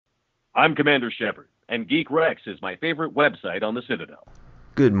I'm Commander Shepard, and Geek Rex is my favorite website on the Citadel.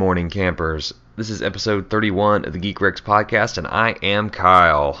 Good morning, campers. This is episode 31 of the Geek Rex podcast, and I am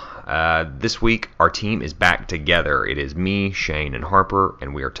Kyle. This week, our team is back together. It is me, Shane, and Harper,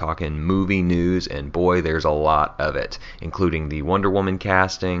 and we are talking movie news, and boy, there's a lot of it, including the Wonder Woman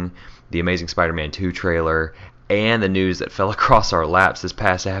casting, the Amazing Spider-Man 2 trailer, and the news that fell across our laps this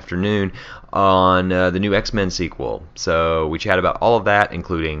past afternoon on the new X-Men sequel. So we chat about all of that,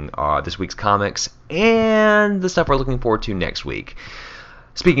 including this week's comics and the stuff we're looking forward to next week.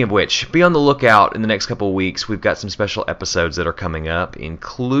 Speaking of which, be on the lookout in the next couple of weeks. We've got some special episodes that are coming up,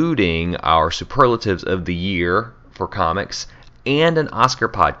 including our Superlatives of the Year for comics and an Oscar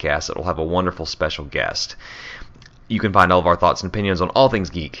podcast that will have a wonderful special guest. You can find all of our thoughts and opinions on all things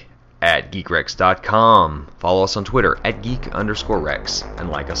geek at geekrex.com. Follow us on Twitter at geek_rex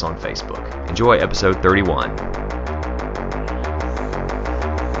and like us on Facebook. Enjoy episode 31.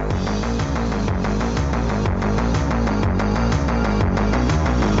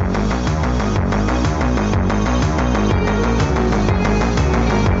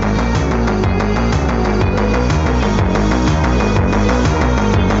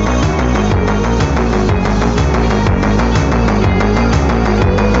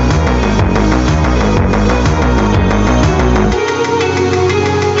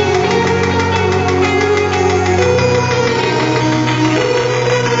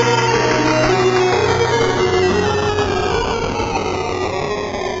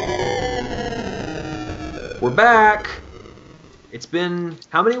 Back. It's been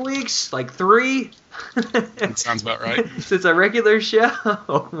how many weeks? Like 3? That sounds about right. Since a regular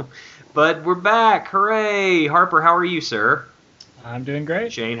show. But we're back. Hooray. Harper, how are you, sir? I'm doing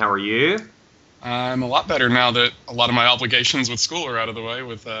great. Shane, how are you? I'm a lot better now that a lot of my obligations with school are out of the way,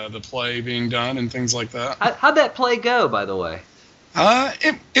 with the play being done and things like that. How'd that play go, by the way?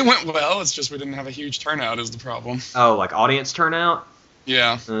 It went well. It's just we didn't have a huge turnout is the problem. Oh, like audience turnout?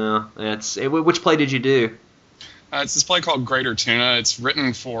 Yeah. Which play did you do? It's this play called Greater Tuna. It's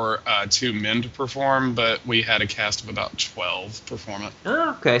written for 2 men to perform, but we had a cast of about 12 perform it.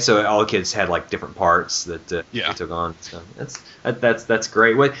 Oh, okay. So all the kids had like different parts that they took on. So that's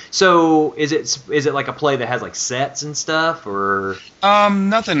great. So is it like a play that has like sets and stuff, or?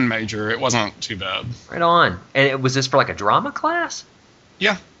 Nothing major. It wasn't too bad. Right on. And was this for like a drama class?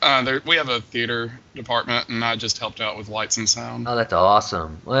 Yeah, we have a theater department, and I just helped out with lights and sound. Oh, that's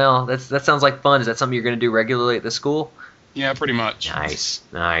awesome. Well, that sounds like fun. Is that something you're going to do regularly at the school? Yeah, pretty much.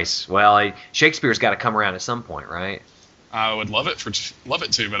 Nice. Well, Shakespeare's got to come around at some point, right? I would love it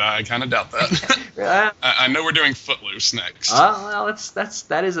to, but I kind of doubt that. I know we're doing Footloose next. Well,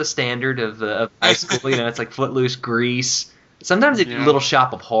 that is a standard of high school. It's like Footloose, Grease. Sometimes they do Little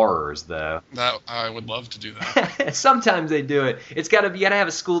Shop of Horrors, though. That I would love to do that. Sometimes they do it. You got to have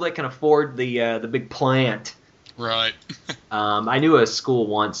a school that can afford the big plant. Right. I knew a school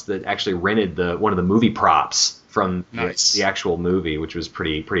once that actually rented one of the movie props from the actual movie, which was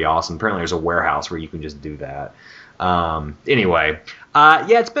pretty awesome. Apparently, there's a warehouse where you can just do that. Anyway,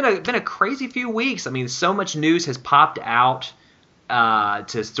 it's been a crazy few weeks. I mean, so much news has popped out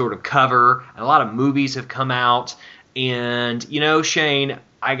to sort of cover, and a lot of movies have come out. And, Shane,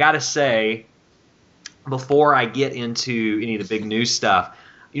 I got to say, before I get into any of the big news stuff,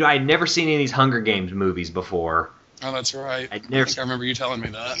 I'd never seen any of these Hunger Games movies before. Oh, that's right. I remember you telling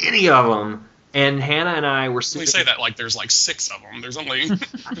me that. Any of them. And Hannah and I were sitting... We say that like there's like 6 of them. There's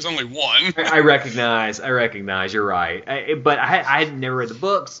only one. I recognize. You're right. But I had never read the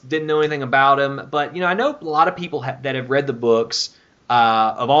books, didn't know anything about them. But, I know a lot of people that have read the books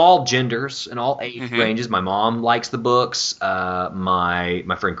of all genders and all age ranges. My mom likes the books.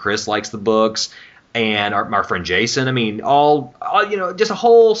 My friend Chris likes the books, and our friend Jason. I mean, all just a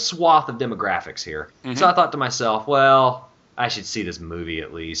whole swath of demographics here. Mm-hmm. So I thought to myself, well, I should see this movie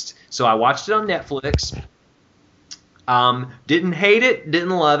at least. So I watched it on Netflix. Didn't hate it, didn't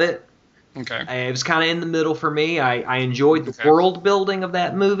love it. Okay. It was kind of in the middle for me. I enjoyed the world building of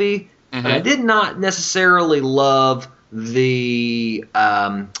that movie, but I did not necessarily love the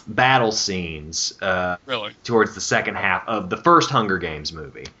battle scenes towards the second half of the first Hunger Games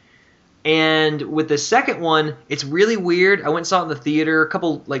movie. And with the second one, it's really weird. I went and saw it in the theater a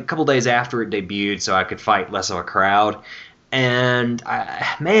couple days after it debuted, so I could fight less of a crowd. And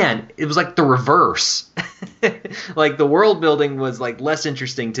it was like the reverse. Like the world building was like less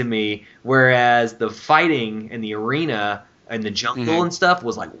interesting to me, whereas the fighting in the arena and the jungle and stuff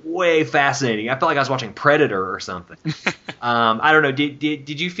was like way fascinating. I felt like I was watching Predator or something. I don't know.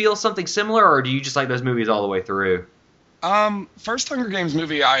 Did you feel something similar, or do you just like those movies all the way through? First Hunger Games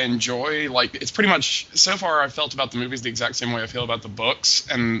movie I enjoy. Like, it's pretty much, so far I've felt about the movies the exact same way I feel about the books.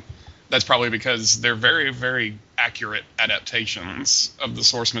 And that's probably because they're very, very accurate adaptations of the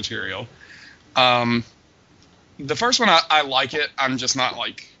source material. The first one, I like it. I'm just not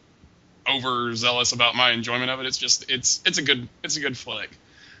like overzealous about my enjoyment of it. It's just it's a good flick.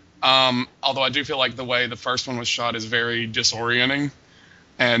 Although I do feel like the way the first one was shot is very disorienting,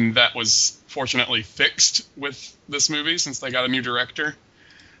 and that was fortunately fixed with this movie since they got a new director.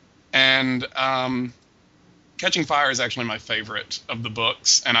 And Catching Fire is actually my favorite of the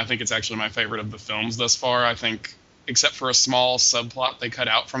books, and I think it's actually my favorite of the films thus far. I think, except for a small subplot they cut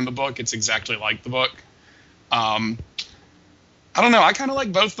out from the book, it's exactly like the book. I don't know. I kind of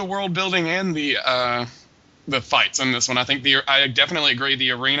like both the world building and the fights in this one. I think I definitely agree.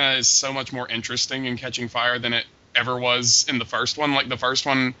 The arena is so much more interesting in Catching Fire than it ever was in the first one. Like the first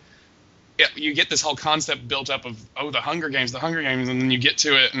one, you get this whole concept built up of the Hunger Games, and then you get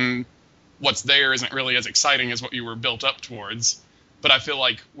to it and what's there isn't really as exciting as what you were built up towards. But I feel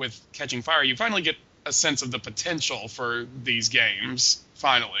like with Catching Fire, you finally get a sense of the potential for these games,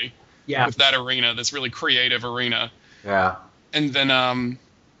 finally. Yeah. With that arena, this really creative arena. Yeah. And then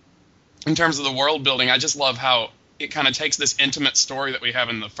in terms of the world building, I just love how it kind of takes this intimate story that we have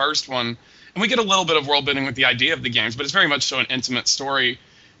in the first one, and we get a little bit of world building with the idea of the games, but it's very much so an intimate story.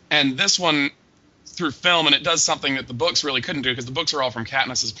 And this one, through film, and it does something that the books really couldn't do, because the books are all from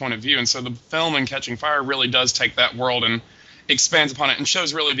Katniss's point of view, and so the film in Catching Fire really does take that world and expands upon it and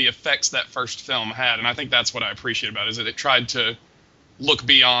shows really the effects that first film had. And I think that's what I appreciate about it, is that it tried to look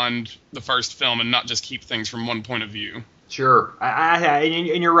beyond the first film and not just keep things from one point of view. Sure, and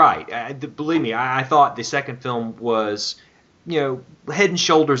you're right. Believe me, I thought the second film was, head and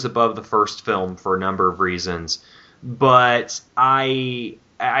shoulders above the first film for a number of reasons. But I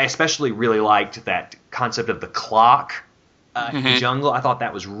especially really liked that concept of the clock in the jungle. I thought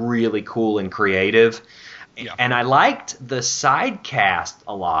that was really cool and creative. Yeah. And I liked the side cast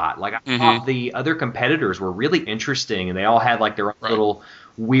a lot. Like, I thought the other competitors were really interesting, and they all had like their own little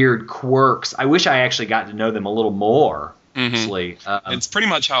weird quirks. I wish I actually got to know them a little more. Honestly. It's pretty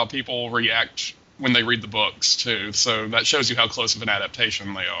much how people react when they read the books too. So that shows you how close of an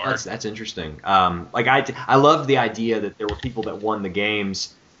adaptation they are. That's interesting. Like I loved the idea that there were people that won the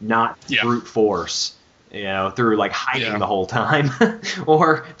games not brute force. Through like hiding the whole time,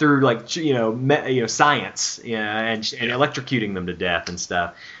 or through like science, and electrocuting them to death and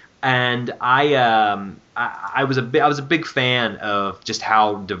stuff. And I was a big fan of just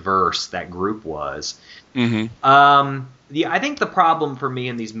how diverse that group was. I think the problem for me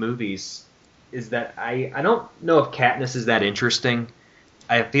in these movies is that I don't know if Katniss is that interesting.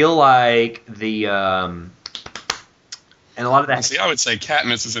 I feel like and a lot of that. See, I would say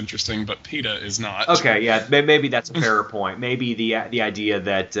Katniss is interesting, but Peeta is not. Okay, yeah, maybe that's a fairer point. Maybe the idea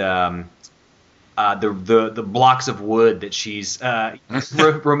that the blocks of wood that she's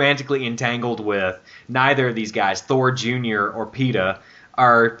romantically entangled with, neither of these guys, Thor Jr. or Peeta,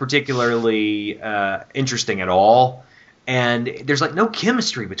 are particularly interesting at all. And there's like no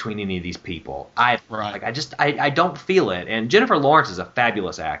chemistry between any of these people. I don't feel it. And Jennifer Lawrence is a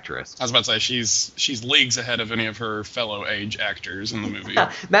fabulous actress. I was about to say she's leagues ahead of any of her fellow age actors in the movie.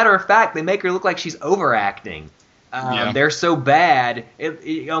 Matter of fact, they make her look like she's overacting. They're so bad,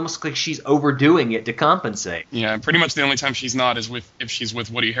 it almost looks like she's overdoing it to compensate. Yeah, pretty much the only time she's not is if she's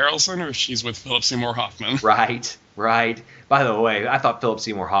with Woody Harrelson or if she's with Philip Seymour Hoffman. Right. By the way, I thought Philip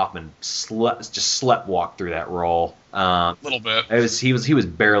Seymour Hoffman sleptwalked through that role. A little bit. He was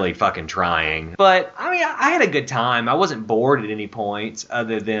barely fucking trying. But I mean, I had a good time. I wasn't bored at any point,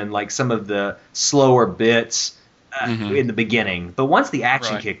 other than like some of the slower bits in the beginning. But once the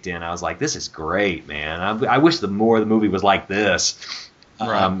action kicked in, I was like, this is great, man. I wish the more the movie was like this.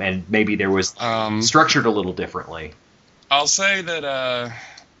 And maybe there was structured a little differently. I'll say that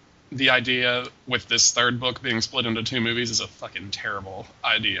the idea with this third book being split into two movies is a fucking terrible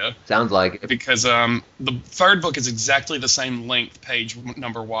idea. Sounds like it. Because the third book is exactly the same length, page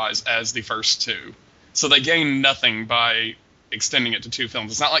number-wise, as the first two. So they gain nothing by extending it to two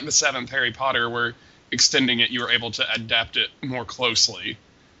films. It's not like the seventh Harry Potter where extending it, you were able to adapt it more closely.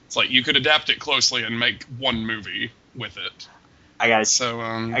 It's like you could adapt it closely and make one movie with it. I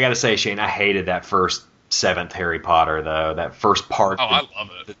gotta say, Shane, I hated that first seventh Harry Potter, though. That first part. Oh, I love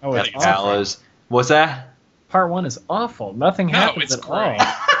it. Oh, it's awful. What's that? Part one is awful. Nothing happens at all.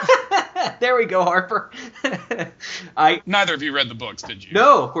 There we go, Harper. Neither of you read the books, did you?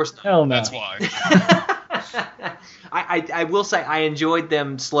 No, of course not. Hell no. That's why. I will say I enjoyed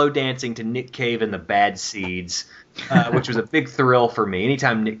them slow dancing to Nick Cave and the Bad Seeds, which was a big thrill for me.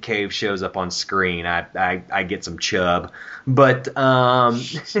 Anytime Nick Cave shows up on screen, I get some chub. But I'm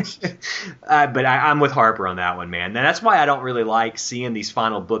with Harper on that one, man. And that's why I don't really like seeing these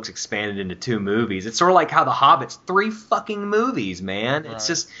final books expanded into 2 movies. It's sort of like how The Hobbit's 3 fucking movies, man.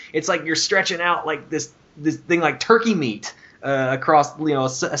 Right. It's like you're stretching out like this thing like turkey meat across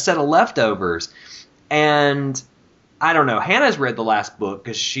a set of leftovers. And I don't know. Hannah's read the last book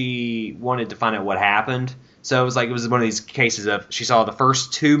because she wanted to find out what happened. So it was one of these cases of she saw the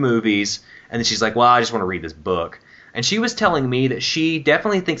first 2 movies and then she's like, well, I just want to read this book. And she was telling me that she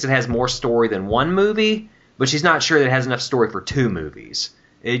definitely thinks it has more story than 1 movie, but she's not sure that it has enough story for 2 movies.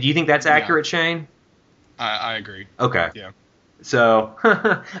 Do you think that's accurate, Shane? I agree. Okay. Yeah. So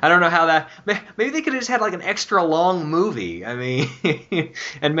I don't know how that. Maybe they could have just had like an extra long movie. I mean,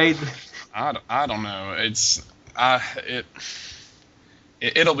 and made. I don't know.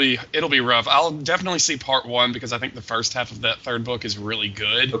 It'll be rough. I'll definitely see part 1 because I think the first half of that 3rd book is really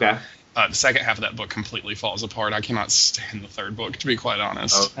good. Okay. The second half of that book completely falls apart. I cannot stand the 3rd book, to be quite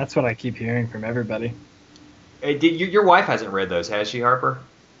honest. Oh. That's what I keep hearing from everybody. Hey, your wife hasn't read those, has she, Harper?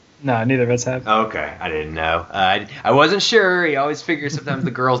 No, neither of us have. Okay, I didn't know. I wasn't sure. You always figure sometimes the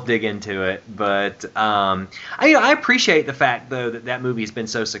girls dig into it, but I appreciate the fact though that movie has been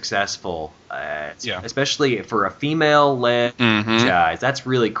so successful. Especially for a female-led franchise. That's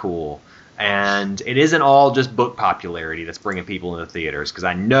really cool, and it isn't all just book popularity that's bringing people into theaters. Because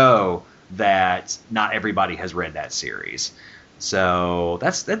I know that not everybody has read that series. So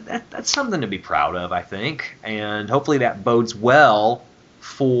that's something to be proud of, I think, and hopefully that bodes well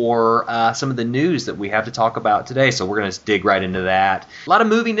for some of the news that we have to talk about today. So we're going to dig right into that. A lot of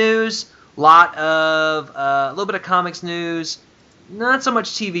movie news, a little bit of comics news, not so much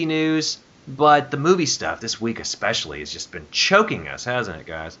TV news, but the movie stuff this week especially has just been choking us, hasn't it,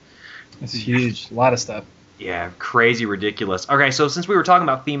 guys? It's huge. A lot of stuff. Yeah, crazy, ridiculous. Okay, so since we were talking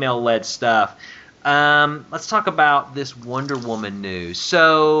about female-led stuff, let's talk about this Wonder Woman news.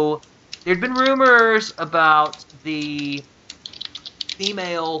 So there'd been rumors about the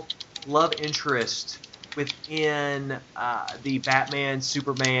female love interest within the Batman,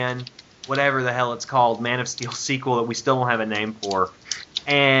 Superman, whatever the hell it's called, Man of Steel sequel that we still don't have a name for,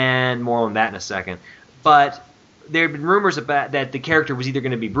 and more on that in a second. But there had been rumors about that the character was either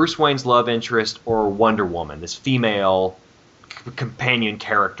going to be Bruce Wayne's love interest or Wonder Woman, this female companion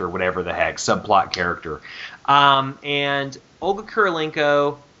character, whatever the heck, subplot character. And Olga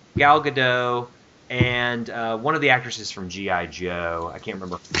Kurylenko, Gal Gadot, and one of the actresses from G.I. Joe, I can't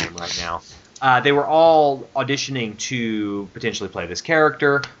remember her name right now, they were all auditioning to potentially play this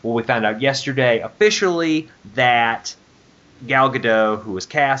character. Well, we found out yesterday officially that Gal Gadot, who was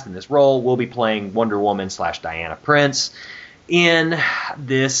cast in this role, will be playing Wonder Woman / Diana Prince in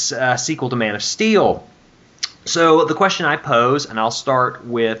this sequel to Man of Steel. So the question I pose, and I'll start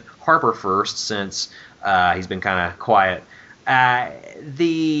with Harper first since he's been kind of quiet. Do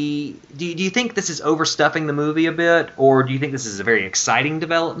you think this is overstuffing the movie a bit, or do you think this is a very exciting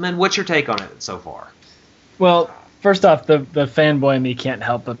development? What's your take on it so far? Well, first off, the fanboy in me can't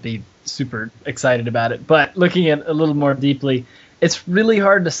help but be super excited about it. But looking at it a little more deeply, it's really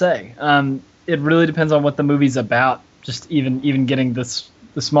hard to say. It really depends on what the movie's about. Just even getting the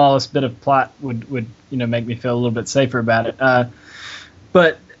smallest bit of plot would make me feel a little bit safer about it.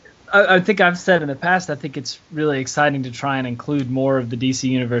 But I think I've said in the past, I think it's really exciting to try and include more of the DC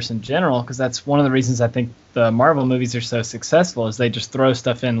universe in general, because that's one of the reasons I think the Marvel movies are so successful, is they just throw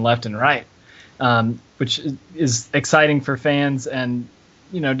stuff in left and right, which is exciting for fans and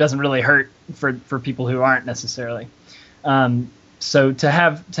doesn't really hurt for people who aren't necessarily. So to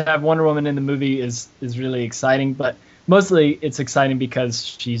have Wonder Woman in the movie is really exciting, but mostly it's exciting because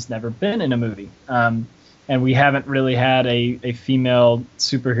she's never been in a movie. And we haven't really had a female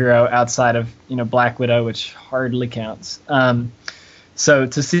superhero outside of Black Widow, which hardly counts. So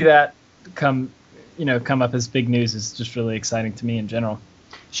to see that come up as big news is just really exciting to me in general.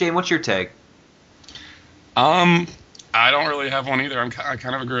 Shane, what's your take? I don't really have one either. I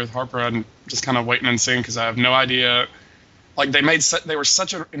kind of agree with Harper. I'm just kind of waiting and seeing because I have no idea. Like they were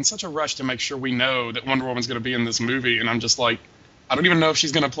in such a rush to make sure we know that Wonder Woman's going to be in this movie, and I'm just like, I don't even know if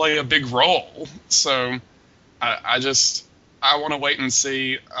she's going to play a big role. So I want to wait and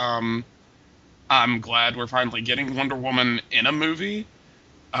see. I'm glad we're finally getting Wonder Woman in a movie.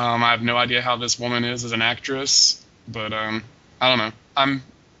 I have no idea how this woman is as an actress, but I don't know. I'm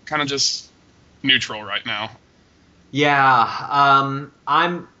kind of just neutral right now. Yeah,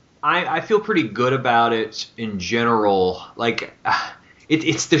 I feel pretty good about it in general. Like,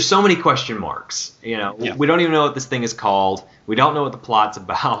 there's so many question marks. We don't even know what this thing is called. We don't know what the plot's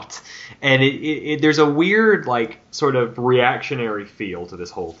about, and there's a weird like sort of reactionary feel to this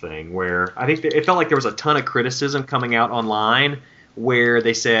whole thing where I think it felt like there was a ton of criticism coming out online where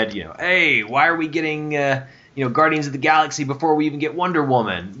they said, hey, why are we getting Guardians of the Galaxy before we even get Wonder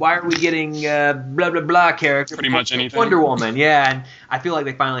Woman? Why are we getting blah blah blah character? Pretty much anything. Wonder Woman, yeah. And I feel like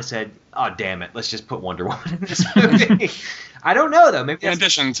they finally said, oh damn it, let's just put Wonder Woman in this movie. I don't know though. Maybe in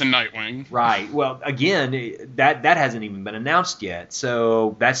addition to Nightwing. Right. Well, again, that hasn't even been announced yet,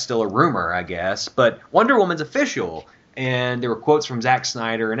 so that's still a rumor, I guess. But Wonder Woman's official, and there were quotes from Zack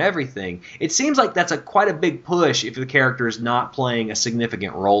Snyder and everything. It seems like that's quite a big push if the character is not playing a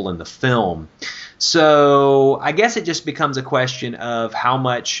significant role in the film. So I guess it just becomes a question of how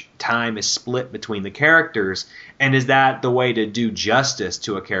much time is split between the characters, and is that the way to do justice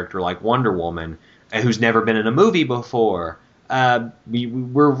to a character like Wonder Woman, who's never been in a movie before?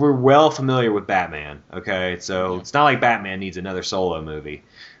 We're well familiar with Batman, okay? So it's not like Batman needs another solo movie.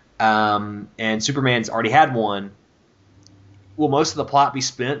 And Superman's already had one. Will most of the plot be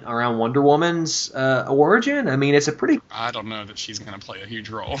spent around Wonder Woman's origin? I mean, it's a pretty... I don't know that she's going to play a huge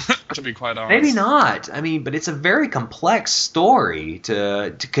role, to be quite honest. Maybe not. I mean, but it's a very complex story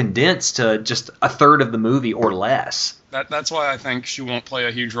to condense to just a third of the movie or less. That's why I think she won't play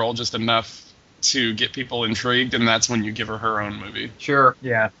a huge role, just enough to get people intrigued, and that's when you give her own movie. Sure.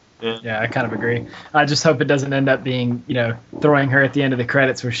 Yeah, I kind of agree. I just hope it doesn't end up being, throwing her at the end of the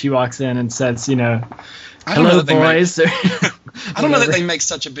credits where she walks in and says, hello, boys. I don't know that they make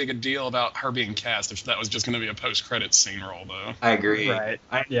such a big a deal about her being cast if that was just going to be a post-credits scene role, though. I agree. Right.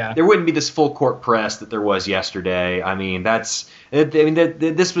 There wouldn't be this full court press that there was yesterday. I mean, this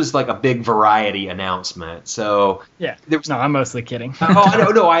was like a big variety announcement. So yeah. No, I'm mostly kidding.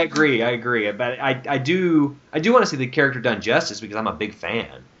 No, I agree. But I do want to see the character done justice because I'm a big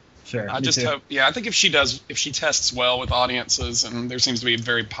fan. Sure. I just hope. Yeah, I think if she tests well with audiences, and there seems to be a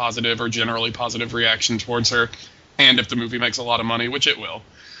very positive or generally positive reaction towards her, and if the movie makes a lot of money, which it will,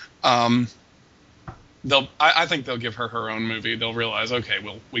 I think they'll give her own movie. They'll realize, okay,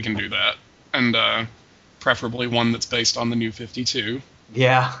 well, we can do that, and preferably one that's based on the New 52.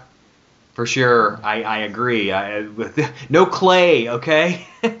 Yeah, for sure. I agree. No Clay, okay?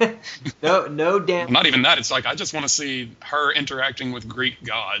 no damn. Not even that. It's like I just want to see her interacting with Greek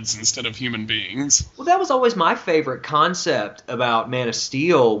gods instead of human beings. Well, that was always my favorite concept about Man of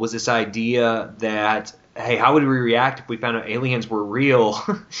Steel, was this idea that, hey, how would we react if we found out aliens were real?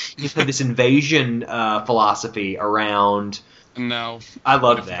 This invasion philosophy around. And now I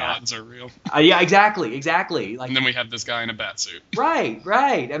love that gods are real. Yeah, exactly. Like, and then we have this guy in a bat suit. Right.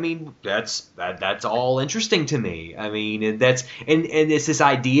 I mean, that's all interesting to me. I mean, and it's this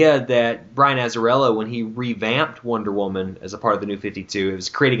idea that Brian Azzarello, when he revamped Wonder Woman as a part of the New 52, it was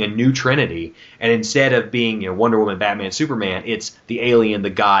creating a new trinity, and instead of being Wonder Woman, Batman, Superman, it's the alien, the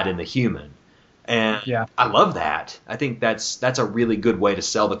god, and the human. And yeah. I love that. I think that's a really good way to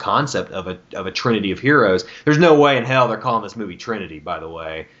sell the concept of a trinity of heroes. There's no way in hell they're calling this movie Trinity, by the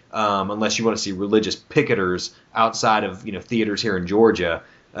way, unless you want to see religious picketers outside of theaters here in Georgia.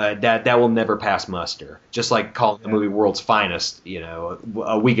 That will never pass muster. Just like calling the movie World's Finest,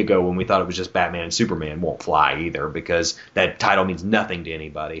 a week ago when we thought it was just Batman and Superman, won't fly either because that title means nothing to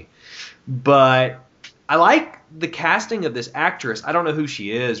anybody. But I like the casting of this actress. I don't know who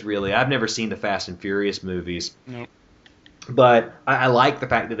she is, really. I've never seen the Fast and Furious movies. Nope. But I like the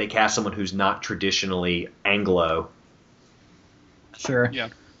fact that they cast someone who's not traditionally Anglo. Sure. Yeah.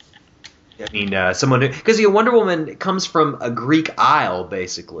 I mean, someone because Wonder Woman comes from a Greek isle,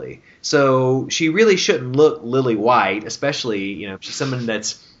 basically. So she really shouldn't look lily white, especially, she's someone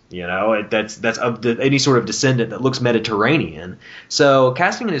that's that's of any sort of descendant that looks Mediterranean. So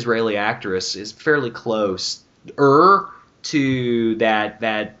casting an Israeli actress is fairly close to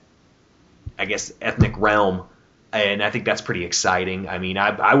that I guess ethnic realm, and I think that's pretty exciting. I mean,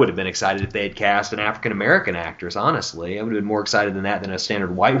 I would have been excited if they had cast an African American actress. Honestly, I would have been more excited than that than a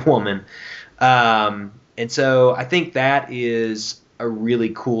standard white woman. And so I think that is a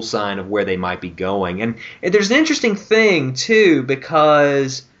really cool sign of where they might be going. And there's an interesting thing too,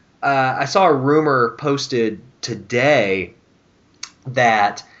 because I saw a rumor posted today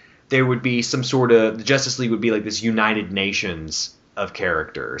that there would be some sort of, the Justice League would be like this United Nations of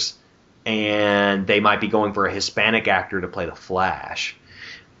characters, and they might be going for a Hispanic actor to play the Flash.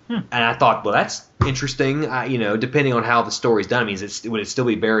 And I thought, well, that's interesting. Depending on how the story's done. I mean, would it still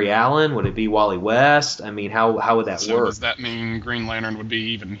be Barry Allen? Would it be Wally West? I mean, how would that work? Does that mean Green Lantern would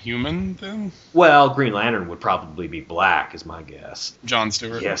be even human then? Well, Green Lantern would probably be black, is my guess. John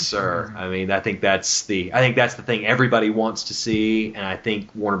Stewart. Yes, sir. I mean, I think that's the thing everybody wants to see, and I think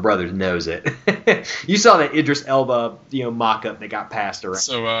Warner Brothers knows it. You saw that Idris Elba, mock-up that got passed around.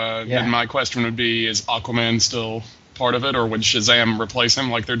 So, then my question would be: is Aquaman still part of it, or would Shazam replace him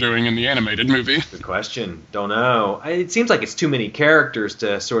like they're doing in the animated movie? Good question. Don't know. It seems like it's too many characters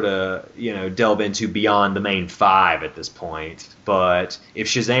to sort of, delve into beyond the main 5 at this point. But if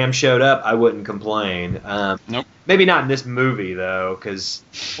Shazam showed up, I wouldn't complain. Nope. Maybe not in this movie, though, because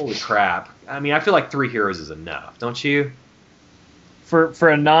holy crap. I mean, I feel like 3 heroes is enough, don't you? For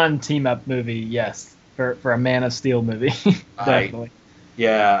a non-team-up movie, yes. For a Man of Steel movie, definitely.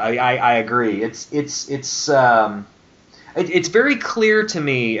 I agree. It's very clear to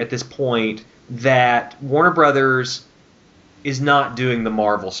me at this point that Warner Brothers is not doing the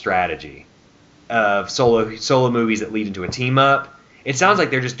Marvel strategy of solo movies that lead into a team up. It sounds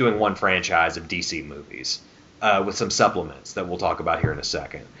like they're just doing one franchise of DC movies with some supplements that we'll talk about here in a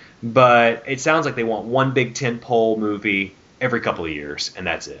second. But it sounds like they want one big tentpole movie every couple of years, and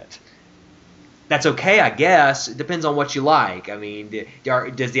that's it. That's okay, I guess. It depends on what you like. I mean,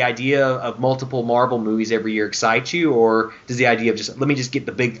 does the idea of multiple Marvel movies every year excite you, or does the idea of let me just get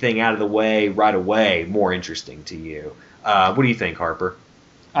the big thing out of the way right away more interesting to you? What do you think, Harper?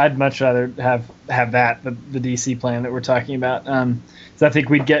 I'd much rather have that the DC plan that we're talking about. So I think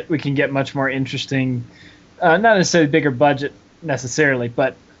we can get much more interesting, not necessarily bigger budget necessarily,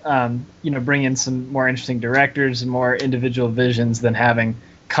 but bring in some more interesting directors and more individual visions than having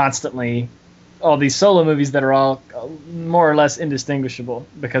constantly all these solo movies that are all more or less indistinguishable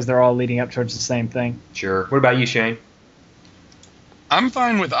because they're all leading up towards the same thing. Sure. What about you, Shane? I'm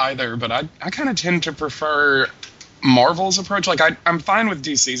fine with either, but I kind of tend to prefer Marvel's approach. Like, I'm fine with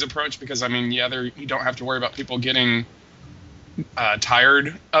DC's approach because, I mean, you don't have to worry about people getting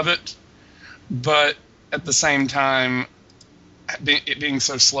tired of it. But at the same time, it being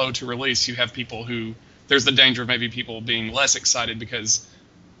so slow to release, you have people there's the danger of maybe people being less excited because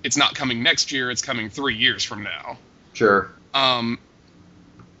it's not coming next year, it's coming 3 years from now. Sure.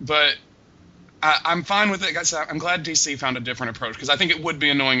 But I'm fine with it. Guys, I'm glad DC found a different approach because I think it would be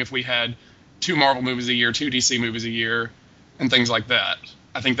annoying if we had 2 Marvel movies a year, 2 DC movies a year, and things like that.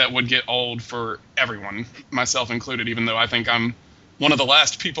 I think that would get old for everyone, myself included, even though I think I'm one of the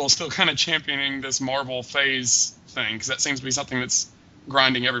last people still kind of championing this Marvel phase thing because that seems to be something that's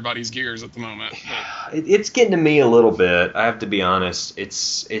grinding everybody's gears at the moment. It's getting to me a little bit. I have to be honest.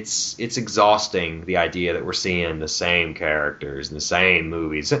 It's exhausting, the idea that we're seeing the same characters in the same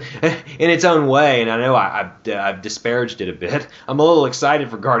movies in its own way. And I know I've disparaged it a bit. I'm a little excited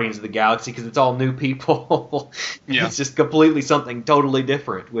for Guardians of the Galaxy because it's all new people. Yeah. It's just completely something totally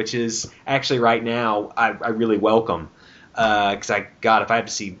different, which is actually right now I really welcome. Because if I have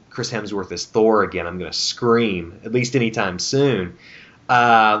to see Chris Hemsworth as Thor again, I'm going to scream, at least anytime soon.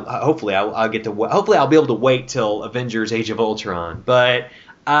 Hopefully I'll be able to wait till Avengers: Age of Ultron. But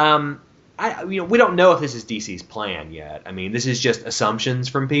we don't know if this is DC's plan yet. I mean, this is just assumptions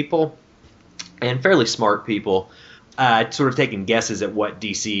from people, and fairly smart people, sort of taking guesses at what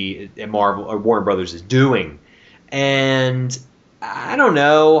DC and Marvel or Warner Brothers is doing. And I don't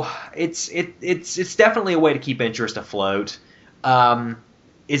know. It's definitely a way to keep interest afloat.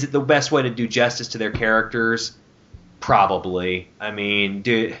 Is it the best way to do justice to their characters? Probably. I mean,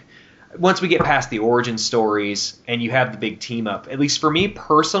 once we get past the origin stories and you have the big team up, at least for me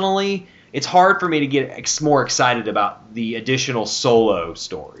personally, it's hard for me to get more excited about the additional solo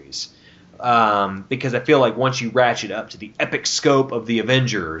stories. Because I feel like once you ratchet up to the epic scope of the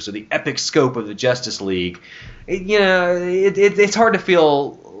Avengers or the epic scope of the Justice League, it's hard to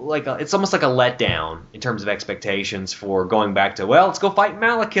feel like it's almost like a letdown in terms of expectations for going back to, well, let's go fight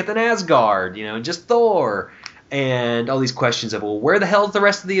Malekith and Asgard, and just Thor. And all these questions of, well, where the hell is the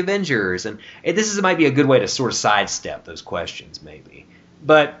rest of the Avengers? And this might be a good way to sort of sidestep those questions, maybe.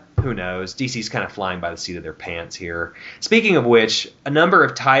 But who knows? DC's kind of flying by the seat of their pants here. Speaking of which, a number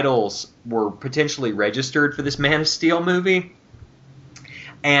of titles were potentially registered for this Man of Steel movie.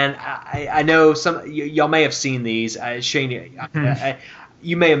 And I know some y'all may have seen these. Shane,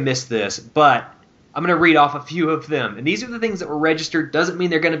 you may have missed this, but I'm going to read off a few of them. And these are the things that were registered. Doesn't mean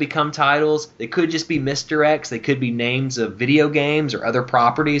they're going to become titles. They could just be misdirects. They could be names of video games or other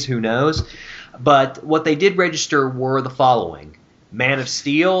properties. Who knows? But what they did register were the following. Man of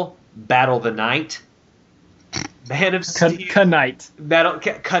Steel, Battle the Night. Man of Steel. Knight.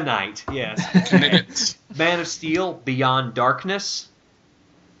 Knight, yes. Man of Steel, Beyond Darkness.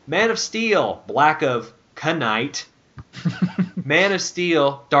 Man of Steel, Black of Knight. Man of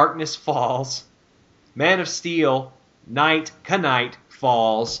Steel, Darkness Falls. Man of Steel, Night Knight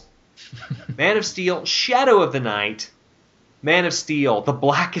Falls. Man of Steel, Shadow of the Night. Man of Steel, The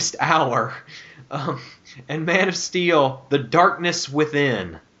Blackest Hour. And Man of Steel, The Darkness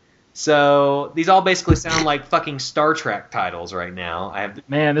Within. So these all basically sound like fucking Star Trek titles right now.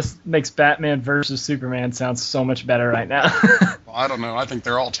 Man, this makes Batman versus Superman sound so much better right now. Well, I don't know. I think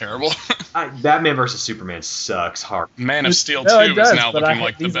they're all terrible. Batman versus Superman sucks hard. Man of Steel 2 it does, is now but looking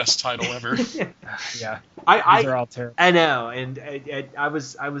like the best title ever. Yeah, These are all terrible. I know, and I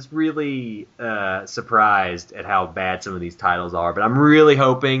was really surprised at how bad some of these titles are, but I'm really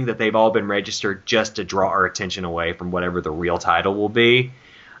hoping that they've all been registered just to draw our attention away from whatever the real title will be.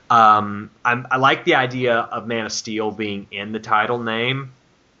 I like the idea of Man of Steel being in the title name,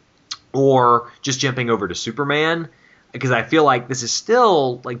 or just jumping over to Superman, because I feel like this is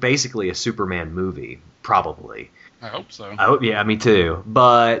still like basically a Superman movie, probably. I hope so. Yeah, me too.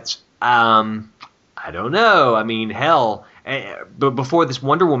 But I don't know. I mean, hell, but before this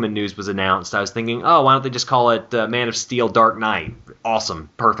Wonder Woman news was announced, I was thinking, oh, why don't they just call it Man of Steel Dark Knight? Awesome,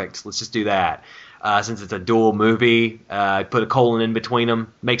 perfect. Let's just do that. Since it's a dual movie, put a colon in between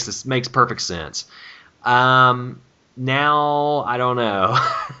them, makes perfect sense. Now I don't know.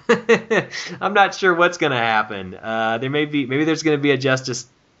 I'm not sure what's going to happen. Maybe there's going to be a Justice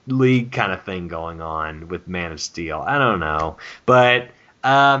League kind of thing going on with Man of Steel. I don't know, but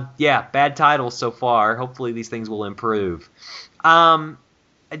yeah, bad titles so far. Hopefully these things will improve.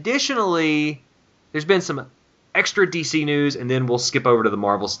 Additionally, there's been some extra DC news, and then we'll skip over to the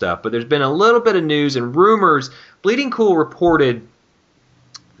Marvel stuff. But there's been a little bit of news and rumors. Bleeding Cool reported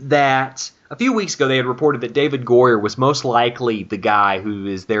that a few weeks ago they had reported that David Goyer was most likely the guy who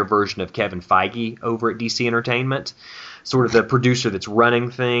is their version of Kevin Feige over at DC Entertainment, sort of the producer that's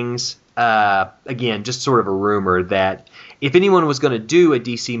running things. Again, just sort of a rumor that if anyone was going to do a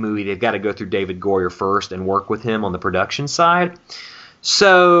DC movie, they've got to go through David Goyer first and work with him on the production side.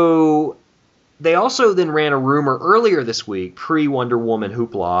 So they also then ran a rumor earlier this week, pre-Wonder Woman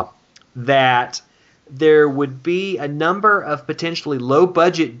hoopla, that there would be a number of potentially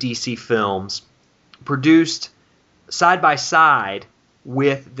low-budget DC films produced side by side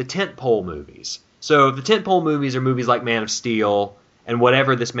with the tentpole movies. So the tentpole movies are movies like Man of Steel and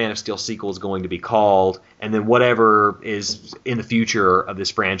whatever this Man of Steel sequel is going to be called, and then whatever is in the future of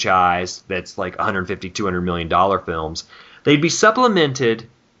this franchise that's like $150, $200 million films. They'd be supplemented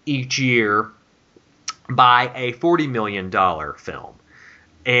each year by a $40 million film.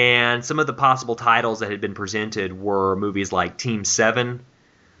 And some of the possible titles that had been presented were movies like Team 7,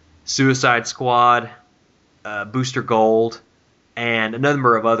 Suicide Squad, Booster Gold, and a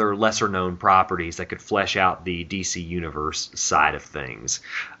number of other lesser-known properties that could flesh out the DC Universe side of things.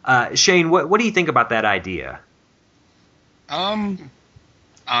 Shane, what do you think about that idea? I'm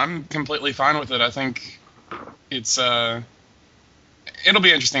completely fine with it. I think it's it'll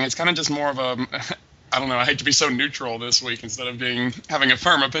be interesting. It's kind of just more of a I don't know. I hate to be so neutral this week instead of having a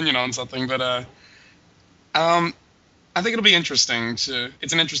firm opinion on something, but I think it'll be interesting. It's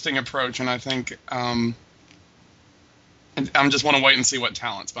an interesting approach, and I think I just want to wait and see what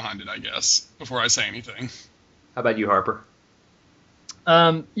talent's behind it, I guess, before I say anything. How about you, Harper?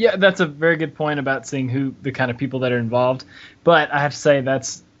 Yeah, that's a very good point about seeing who the kind of people that are involved. But I have to say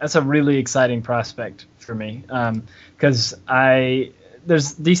that's a really exciting prospect for me, because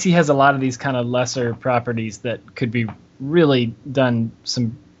DC has a lot of these kind of lesser properties that could be really done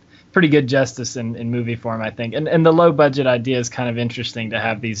some pretty good justice in movie form, I think. And the low budget idea is kind of interesting to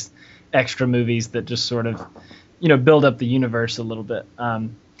have these extra movies that just sort of, build up the universe a little bit.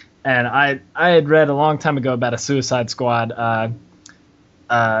 And I had read a long time ago about a Suicide Squad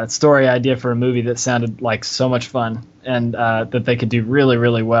story idea for a movie that sounded like so much fun, and that they could do really,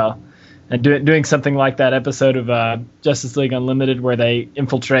 really well. And doing something like that episode of Justice League Unlimited where they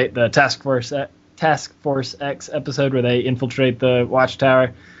infiltrate the Task Force X episode where they infiltrate the Watchtower.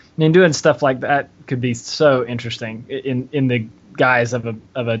 I mean, doing stuff like that could be so interesting in the guise of a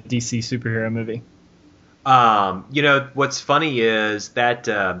DC superhero movie. What's funny is that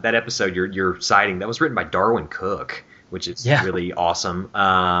episode you're citing, that was written by Darwin Cook, which is really awesome.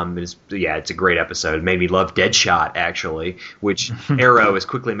 It's a great episode. It made me love Deadshot, actually, which Arrow is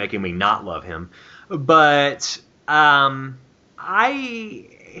quickly making me not love him. But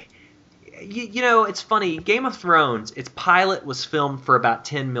it's funny. Game of Thrones, its pilot was filmed for about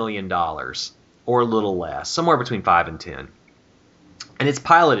 $10 million, or a little less, somewhere between 5 and 10. And its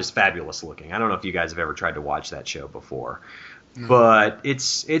pilot is fabulous looking. I don't know if you guys have ever tried to watch that show before. but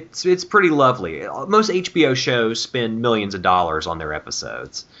it's pretty lovely. Most HBO shows spend millions of dollars on their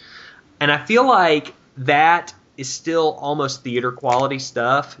episodes, and I feel like that is still almost theater quality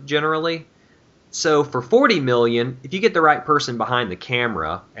stuff generally. So for $40 million, if you get the right person behind the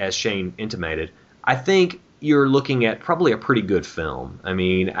camera, as Shane intimated, I think you're looking at probably a pretty good film. I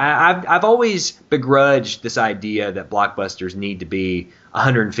mean, I've always begrudged this idea that blockbusters need to be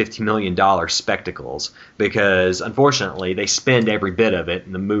 $150 million spectacles, because unfortunately they spend every bit of it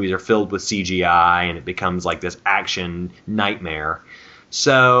and the movies are filled with CGI and it becomes like this action nightmare.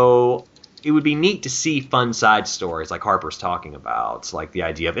 So it would be neat to see fun side stories like Harper's talking about, like the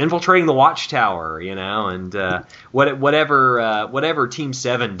idea of infiltrating the Watchtower, and whatever Team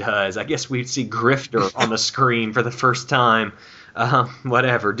 7 does. I guess we'd see Grifter on the screen for the first time,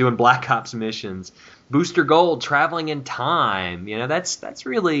 doing Black Ops missions. Booster Gold traveling in time, that's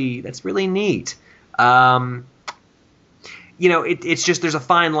really neat. It's just there's a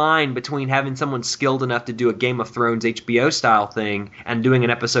fine line between having someone skilled enough to do a Game of Thrones HBO style thing and doing an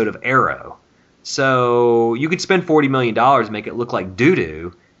episode of Arrow. So you could spend $40 million and make it look like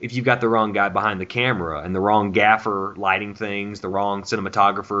doo-doo if you've got the wrong guy behind the camera and the wrong gaffer lighting things, the wrong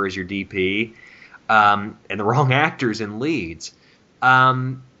cinematographer as your DP, and the wrong actors in leads.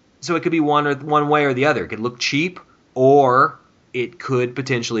 So it could be one way or the other. It could look cheap, or it could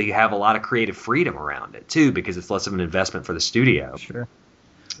potentially have a lot of creative freedom around it too, because it's less of an investment for the studio. Sure.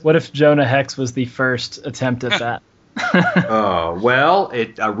 What if Jonah Hex was the first attempt at that? Oh, well, a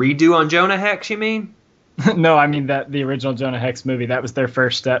redo on Jonah Hex, you mean? No, I mean that the original Jonah Hex movie. That was their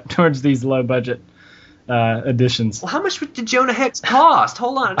first step towards these low budget additions. Well, how much did Jonah Hex cost?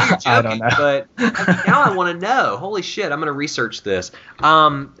 Hold on, I know you're joking, I don't know. But now I want to know. Holy shit, I'm going to research this.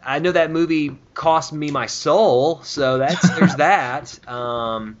 I know that movie cost me my soul, so there's that.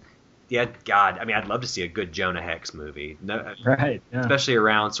 Yeah, God, I mean, I'd love to see a good Jonah Hex movie. No, right, yeah. Especially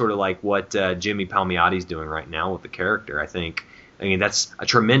around sort of like what Jimmy Palmiotti's doing right now with the character. I mean, that's a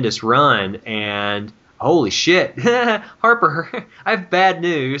tremendous run, and holy shit, Harper, I have bad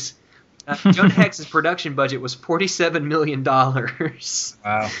news. Jonah Hex's production budget was $47 million.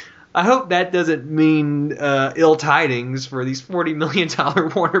 Wow. I hope that doesn't mean ill tidings for these $40 million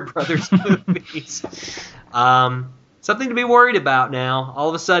Warner Brothers movies. Something to be worried about now. All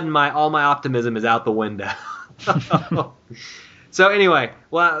of a sudden, all my optimism is out the window. So anyway,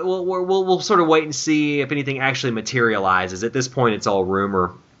 we'll sort of wait and see if anything actually materializes. At this point, it's all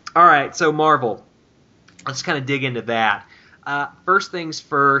rumor. All right, so Marvel. Let's kind of dig into that. First things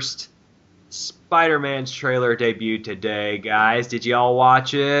first, Spider-Man's trailer debuted today, guys. Did you all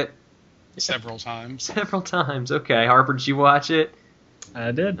watch it? Several times. Several times. Okay, Harper, did you watch it?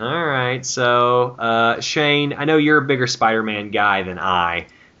 I did. All right. So, Shane, I know you're a bigger Spider-Man guy than I.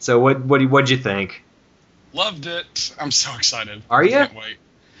 So, what'd you think? Loved it. I'm so excited. Are you? I can't wait.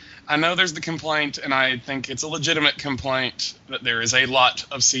 I know there's the complaint, and I think it's a legitimate complaint, that there is a lot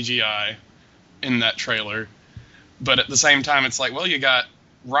of CGI in that trailer. But at the same time, it's like, well, you got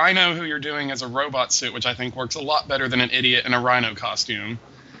Rhino, who you're doing as a robot suit, which I think works a lot better than an idiot in a Rhino costume.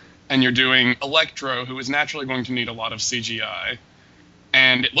 And you're doing Electro, who is naturally going to need a lot of CGI.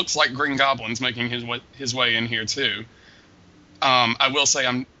 And it looks like Green Goblin's making his way in here, too. I will say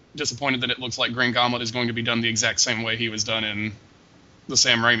I'm disappointed that it looks like Green Goblin is going to be done the exact same way he was done in the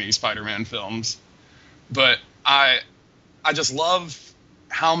Sam Raimi Spider-Man films. But I just love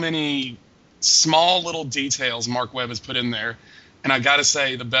how many small little details Mark Webb has put in there. And I gotta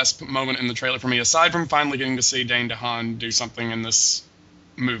say, the best moment in the trailer for me, aside from finally getting to see Dane DeHaan do something in this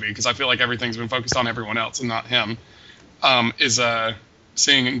movie, because I feel like everything's been focused on everyone else and not him, is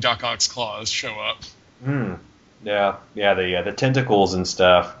seeing Doc Ock's claws show up. Yeah, the tentacles and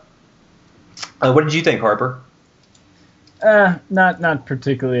stuff. What did you think, Harper? Not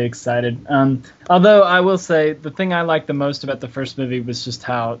particularly excited. Although I will say the thing I liked the most about the first movie was just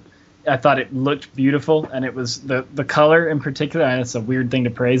how I thought it looked beautiful, and it was the color in particular. And it's a weird thing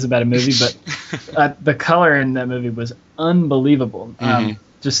to praise about a movie, but the color in that movie was unbelievable.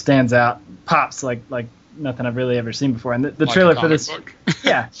 Just stands out, pops like nothing I've really ever seen before. And the like trailer for this, book.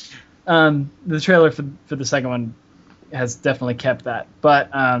 yeah, the trailer for the second one has definitely kept that. But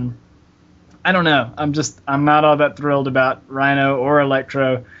I don't know. I'm not all that thrilled about Rhino or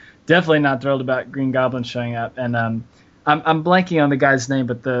Electro. Definitely not thrilled about Green Goblin showing up. And I'm blanking on the guy's name,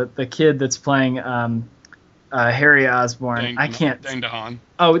 but the kid that's playing Harry Osborn. I can't. Dane DeHaan.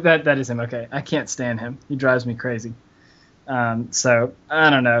 Oh, that is him. Okay, I can't stand him. He drives me crazy. So I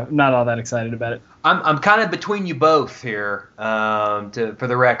don't know. Not all that excited about it. I'm kind of between you both here. For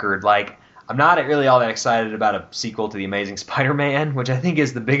the record, like I'm not really all that excited about a sequel to The Amazing Spider-Man, which I think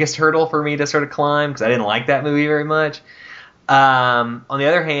is the biggest hurdle for me to sort of climb because I didn't like that movie very much. On the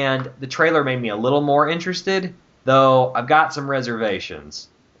other hand, the trailer made me a little more interested, though I've got some reservations.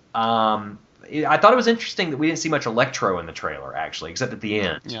 I thought it was interesting that we didn't see much Electro in the trailer, actually, except at the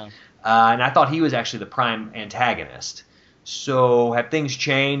end. Yeah. And I thought he was actually the prime antagonist. So have things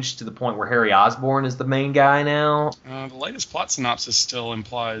changed to the point where Harry Osborn is the main guy now? The latest plot synopsis still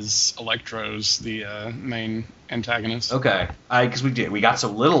implies Electro's the main antagonist. Okay, because we got so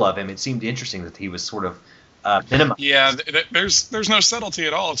little of him, it seemed interesting that he was sort of minimized. Yeah, there's no subtlety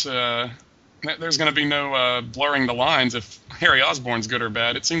at all to. There's going to be no blurring the lines if Harry Osborn's good or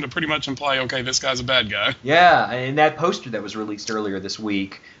bad. It seemed to pretty much imply, okay, this guy's a bad guy. Yeah, and that poster that was released earlier this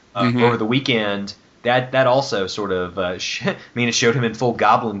week, over the weekend, that also sort of, it showed him in full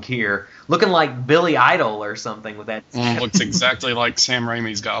goblin gear, looking like Billy Idol or something with that. Looks exactly like Sam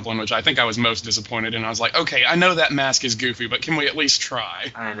Raimi's Goblin, which I think I was most disappointed in. I was like, okay, I know that mask is goofy, but can we at least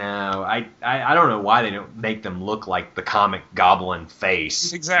try? I know. I don't know why they don't make them look like the comic Goblin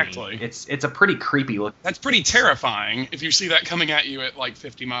face. Exactly. I mean, it's a pretty creepy look. That's pretty terrifying if you see that coming at you at like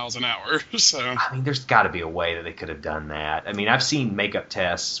 50 miles an hour. So I mean, there's got to be a way that they could have done that. I mean, I've seen makeup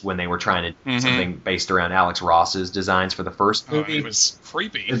tests when they were trying to do something based around Alex Ross's designs for the first movie. It was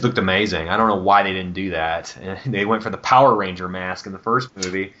creepy. It looked amazing. I don't know why they didn't do that. They went for the Power Ranger mask in the first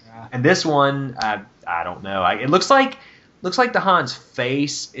movie, and this one, I don't know. It looks like the Han's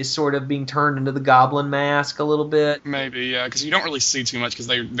face is sort of being turned into the Goblin mask a little bit. Maybe, yeah, because you don't really see too much because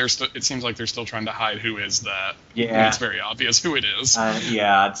it seems like they're still trying to hide who is that. Yeah, and it's very obvious who it is.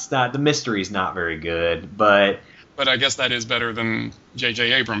 Yeah, it's not, the mystery's not very good, but I guess that is better than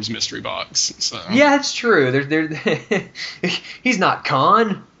J.J. Abrams' mystery box. So yeah, it's true. He's not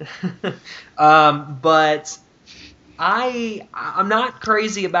Khan, but I'm not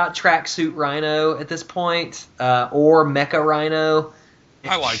crazy about Tracksuit Rhino at this point, or Mecha Rhino.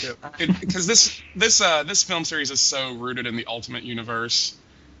 I like it because this film series is so rooted in the Ultimate Universe.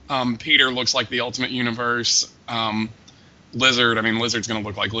 Peter looks like the Ultimate Universe. Lizard's going to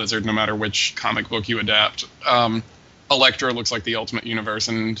look like Lizard no matter which comic book you adapt. Electro looks like the Ultimate Universe,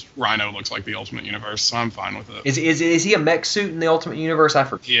 and Rhino looks like the Ultimate Universe, so I'm fine with it. Is he a mech suit in the Ultimate Universe? I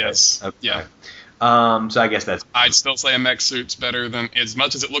forget. Yes. Okay. Yeah. So I guess that's... I'd still say a mech suit's better than... As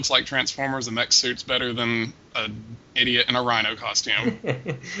much as it looks like Transformers, a mech suit's better than an idiot in a Rhino costume.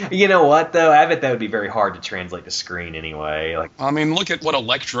 You know what, though? I bet that would be very hard to translate to screen anyway. Look at what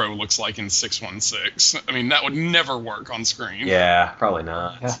Electro looks like in 616. That would never work on screen. Yeah, probably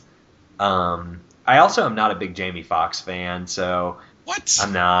not. Yeah. I also am not a big Jamie Foxx fan, so... What?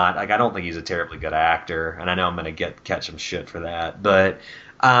 I'm not. I don't think he's a terribly good actor, and I know I'm going to catch some shit for that. But,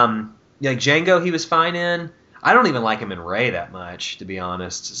 Django, he was fine in. I don't even like him in Ray that much, to be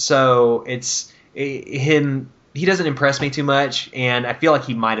honest. So, he doesn't impress me too much, and I feel like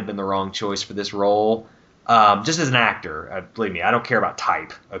he might have been the wrong choice for this role. Just as an actor, believe me, I don't care about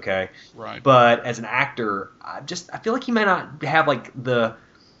type, okay? Right. But as an actor, I feel like he might not have, the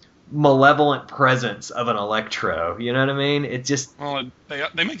malevolent presence of an Electro. You know what I mean? It just... Well,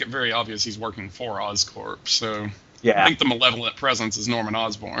 they make it very obvious he's working for Oscorp, so... Yeah. I think the malevolent presence is Norman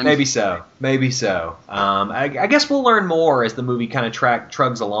Osborn. Maybe so. I guess we'll learn more as the movie kind of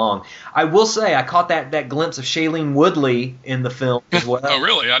trugs along. I will say I caught that glimpse of Shailene Woodley in the film as well. Oh,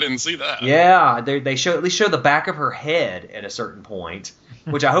 really? I didn't see that. Yeah, they at least show the back of her head at a certain point,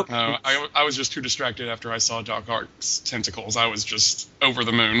 which I hope... I was just too distracted after I saw Doc Ock's tentacles. I was just over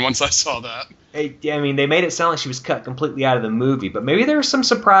the moon once I saw that. They made it sound like she was cut completely out of the movie, but maybe there's some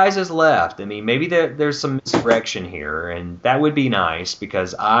surprises left. Maybe there's some misdirection here, and that would be nice,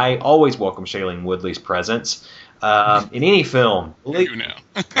 because I always welcome Shailene Woodley's presence in any film. You know.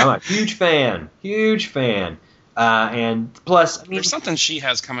 I'm a huge fan. And plus, there's something she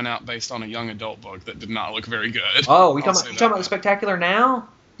has coming out based on a young adult book that did not look very good. Oh, you talking about The Spectacular Now?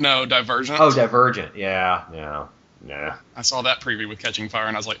 No, Divergent. Oh, Divergent. Yeah. I saw that preview with Catching Fire,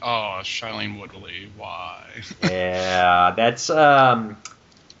 and I was like, oh, Shailene Woodley, why? Yeah, that's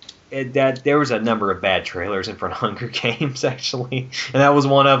there was a number of bad trailers in front of Hunger Games, actually, and that was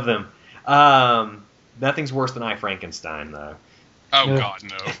one of them. Nothing's worse than I, Frankenstein, though. Oh, God,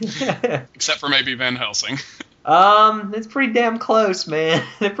 no. Except for maybe Van Helsing. It's pretty damn close, man.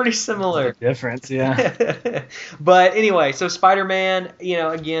 They're pretty similar. Difference, yeah. But anyway, so Spider-Man,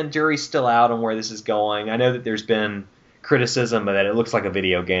 again, jury's still out on where this is going. I know that there's been criticism that it looks like a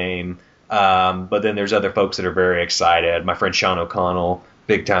video game, but then there's other folks that are very excited. My friend Sean O'Connell,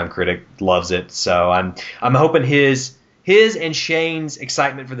 big time critic, loves it. So I'm hoping his and Shane's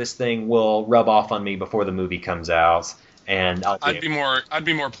excitement for this thing will rub off on me before the movie comes out. And I'd be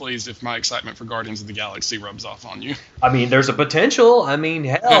more pleased if my excitement for Guardians of the Galaxy rubs off on you. I mean, there's a potential. I mean,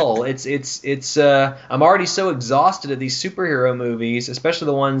 hell, it's. I'm already so exhausted of these superhero movies, especially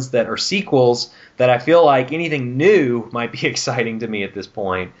the ones that are sequels, that I feel like anything new might be exciting to me at this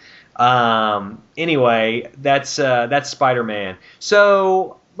point. Anyway, that's Spider-Man.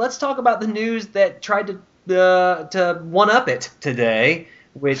 So let's talk about the news that tried to one up it today,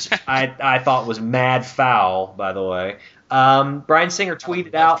 which I thought was mad foul, by the way. Bryan Singer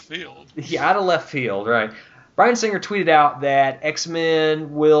tweeted out out of left field, right? Bryan Singer tweeted out that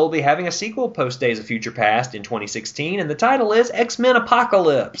X-Men will be having a sequel post Days of Future Past in 2016, and the title is X-Men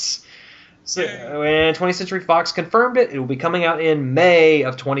Apocalypse. So, and 20th Century Fox confirmed it. It will be coming out in May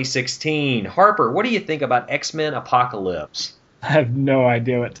of 2016. Harper, what do you think about X-Men Apocalypse? I have no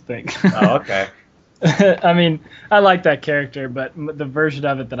idea what to think. Oh, okay. I mean, I like that character, but the version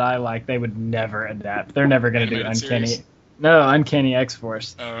of it that I like, they would never adapt. They're never going to do Uncanny. Series? No, Uncanny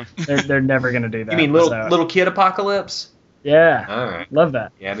X-Force. Oh. They're never going to do that. You mean little kid Apocalypse? Yeah. All right. Love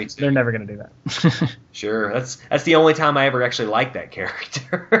that. Yeah, me too. They're never going to do that. Sure. That's the only time I ever actually liked that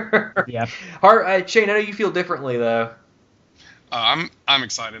character. Yeah. Shane, I know you feel differently though. I'm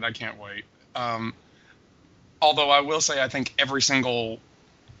excited. I can't wait. Although I will say I think every single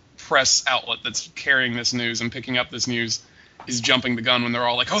press outlet that's carrying this news and picking up this news is jumping the gun when they're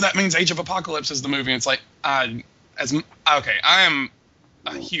all like, "Oh, that means Age of Apocalypse is the movie." And it's like, I am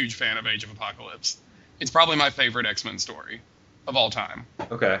a huge fan of Age of Apocalypse. It's probably my favorite X-Men story of all time.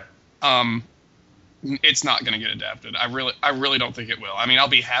 Okay. It's not going to get adapted. I really don't think it will. I mean, I'll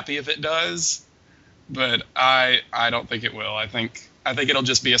be happy if it does, but I don't think it will. I think it'll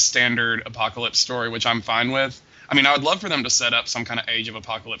just be a standard Apocalypse story, which I'm fine with. I mean, I would love for them to set up some kind of Age of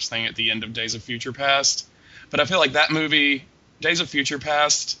Apocalypse thing at the end of Days of Future Past, but I feel like that movie, Days of Future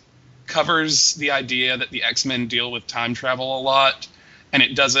Past, covers the idea that the X-Men deal with time travel a lot, and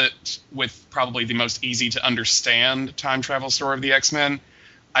it does it with probably the most easy to understand time travel story of the X-Men.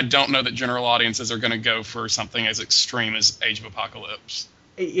 I don't know that general audiences are going to go for something as extreme as Age of Apocalypse.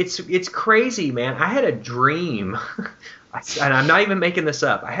 It's crazy, man. I had a dream, and I'm not even making this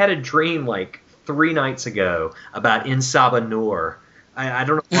up. I had a dream like 3 nights ago about Insaba Noor. I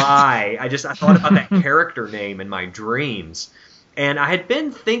don't know why. I thought about that character name in my dreams. And I had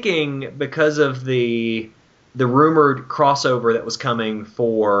been thinking, because of the rumored crossover that was coming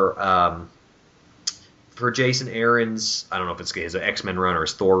for Jason Aaron's, I don't know if it's his X-Men run or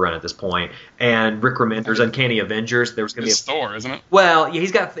his Thor run at this point, and Rick Remender's Uncanny Avengers. There was going to be Thor, isn't it? Well,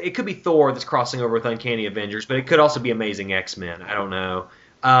 yeah, it could be Thor that's crossing over with Uncanny Avengers, but it could also be Amazing X-Men. I don't know.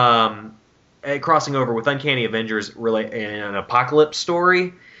 Crossing over with Uncanny Avengers in an Apocalypse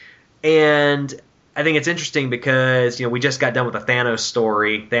story, and I think it's interesting because we just got done with the Thanos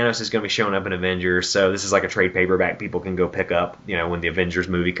story. Thanos is going to be showing up in Avengers, so this is like a trade paperback people can go pick up, when the Avengers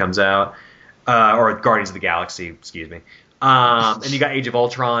movie comes out, or Guardians of the Galaxy, excuse me. And you got Age of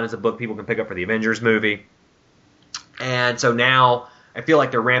Ultron as a book people can pick up for the Avengers movie, and so now I feel like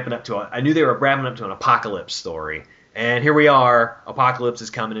they're ramping up to I knew they were ramping up to an Apocalypse story. And here we are. Apocalypse is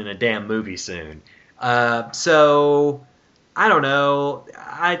coming in a damn movie soon. So I don't know.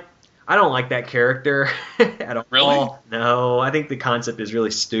 I don't like that character at all. Really? No, I think the concept is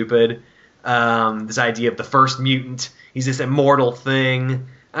really stupid. This idea of the first mutant, he's this immortal thing.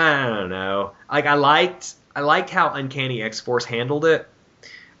 I don't know. Like I liked how Uncanny X-Force handled it.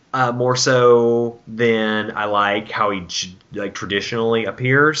 More so than I like how he traditionally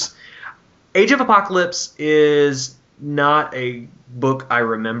appears. Age of Apocalypse is not a book I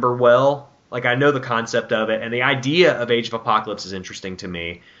remember well. Like, I know the concept of it, and the idea of Age of Apocalypse is interesting to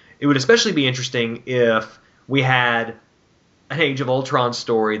me. It would especially be interesting if we had an Age of Ultron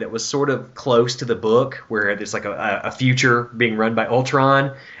story that was sort of close to the book, where there's like a future being run by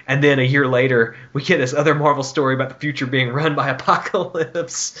Ultron, and then a year later we get this other Marvel story about the future being run by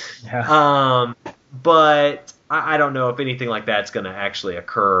Apocalypse. Yeah. But I don't know if anything like that's going to actually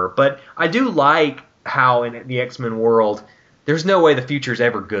occur. But I do like how in the X-Men world, there's no way the future's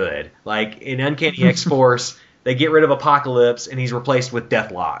ever good. Like in Uncanny X-Force, they get rid of Apocalypse and he's replaced with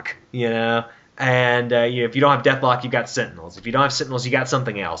Deathlock, And if you don't have Deathlock, you've got Sentinels. If you don't have Sentinels, you got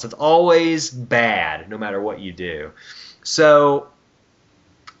something else. It's always bad, no matter what you do. So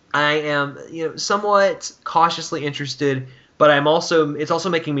I am, somewhat cautiously interested, but it's also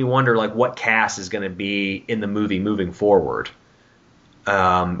making me wonder, like, what cast is going to be in the movie moving forward.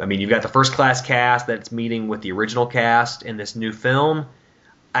 You've got the first class cast that's meeting with the original cast in this new film.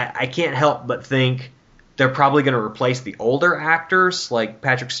 I can't help but think they're probably going to replace the older actors like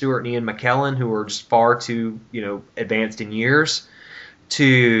Patrick Stewart and Ian McKellen, who are just far too, advanced in years,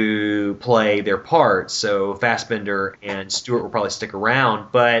 to play their parts. So Fassbender and Stewart will probably stick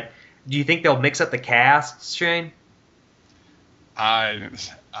around. But do you think they'll mix up the casts, Shane? I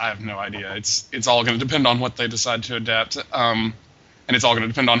have no idea. It's all going to depend on what they decide to adapt, and it's all going to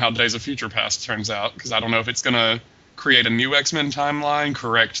depend on how Days of Future Past turns out. Because I don't know if it's going to create a new X-Men timeline,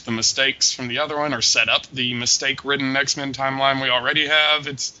 correct the mistakes from the other one, or set up the mistake-ridden X-Men timeline we already have.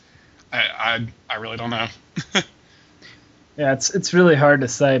 I really don't know. Yeah, it's really hard to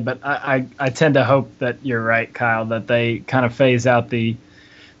say, but I tend to hope that you're right, Kyle, that they kind of phase out the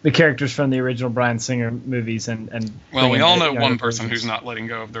characters from the original Bryan Singer movies and well, we all know younger one person versions. who's not letting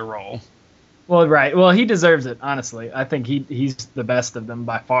go of their role. Well, right. Well, he deserves it, honestly. I think he's the best of them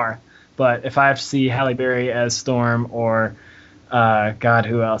by far. But if I have to see Halle Berry as Storm or God,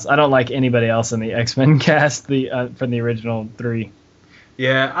 who else? I don't like anybody else in the X-Men cast from the original 3.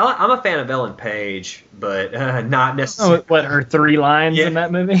 Yeah, I'm a fan of Ellen Page, but not necessarily. Oh, what, her 3 lines in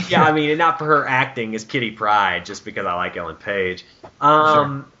that movie? Yeah, I mean, not for her acting as Kitty Pryde, just because I like Ellen Page.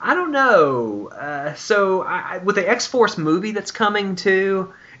 Sure. I don't know. So with the X-Force movie that's coming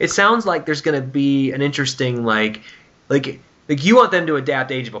too, it sounds like there's going to be an interesting like you want them to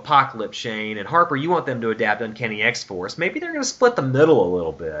adapt Age of Apocalypse, Shane, and Harper, you want them to adapt Uncanny X-Force. Maybe they're going to split the middle a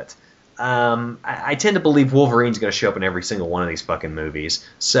little bit. I tend to believe Wolverine's going to show up in every single one of these fucking movies.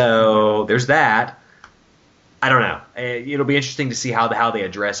 So there's that. I don't know. It'll be interesting to see how they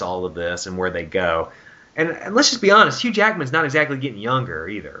address all of this and where they go. And let's just be honest, Hugh Jackman's not exactly getting younger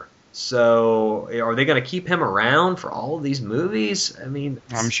either. So are they going to keep him around for all of these movies? I mean,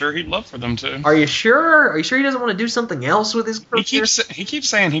 I'm sure he'd love for them to. Are you sure? Are you sure he doesn't want to do something else with his career? He keeps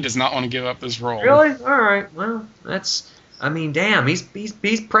saying he does not want to give up this role. Really? All right. Well, that's. I mean, damn, he's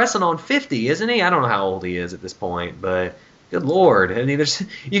pressing on 50, isn't he? I don't know how old he is at this point, but good lord, I mean,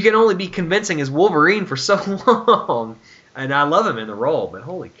 you can only be convincing as Wolverine for so long, and I love him in the role, but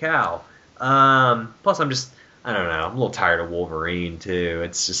holy cow. Plus, I don't know, I'm a little tired of Wolverine too.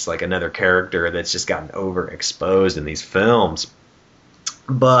 It's just like another character that's just gotten overexposed in these films.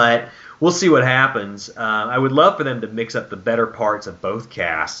 But we'll see what happens. I would love for them to mix up the better parts of both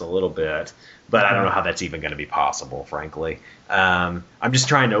casts a little bit. But I don't know how that's even going to be possible, frankly. I'm just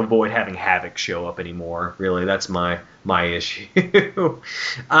trying to avoid having Havoc show up anymore. Really, that's my issue.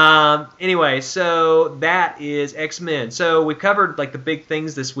 Anyway, so that is X-Men. So we covered like the big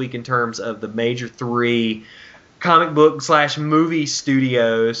things this week in terms of the major 3 comic book / movie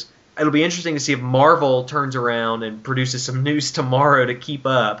studios. It'll be interesting to see if Marvel turns around and produces some news tomorrow to keep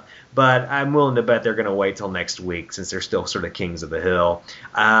up. But I'm willing to bet they're going to wait till next week since they're still sort of kings of the hill.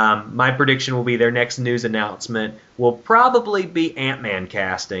 My prediction will be their next news announcement will probably be Ant-Man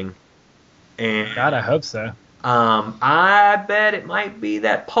casting. And God, I hope so. I bet it might be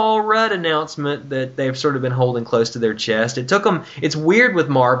that Paul Rudd announcement that they've sort of been holding close to their chest. It took them. It's weird with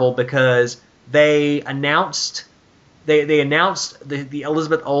Marvel because they announced the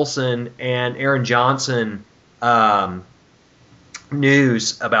Elizabeth Olsen and Aaron Johnson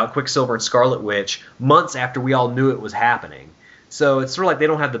news about Quicksilver and Scarlet Witch months after we all knew it was happening. So it's sort of like they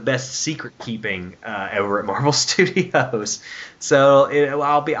don't have the best secret keeping over at Marvel Studios. So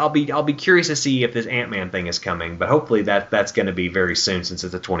I'll be curious to see if this Ant-Man thing is coming, but hopefully that's going to be very soon since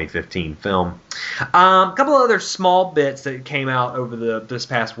it's a 2015 film. A couple of other small bits that came out over this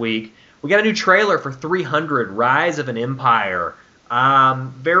past week. We got a new trailer for 300: Rise of an Empire.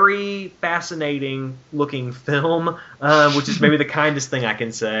 Very fascinating looking film, which is maybe the kindest thing I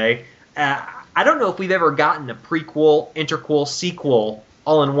can say. I don't know if we've ever gotten a prequel, interquel, sequel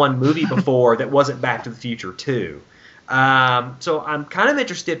all in one movie before that wasn't Back to the Future 2. So I'm kind of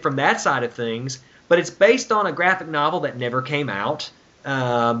interested from that side of things, but it's based on a graphic novel that never came out.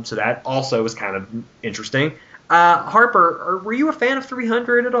 So that also is kind of interesting. Harper, were you a fan of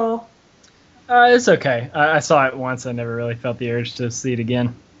 300 at all? It's okay. I saw it once. I never really felt the urge to see it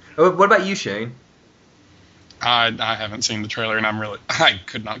again. What about you, Shane? I haven't seen the trailer, and I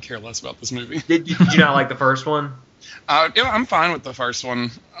could not care less about this movie. Did you not like the first one? I'm fine with the first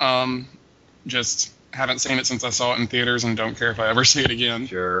one. Just haven't seen it since I saw it in theaters, and don't care if I ever see it again.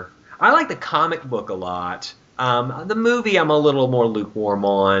 Sure. I like the comic book a lot. The movie I'm a little more lukewarm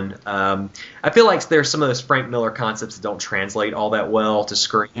on. I feel like there's some of those Frank Miller concepts that don't translate all that well to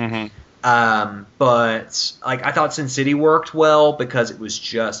screen. Mm-hmm. But like I thought Sin City worked well because it was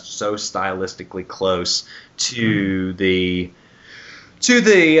just so stylistically close to the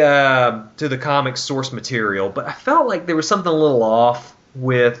comic source material. But I felt like there was something a little off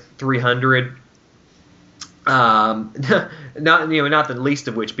with 300. Not the least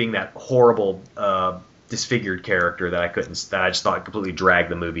of which being that horrible disfigured character that I just thought completely dragged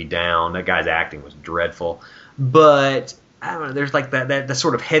the movie down. That guy's acting was dreadful. But I don't know. There's like that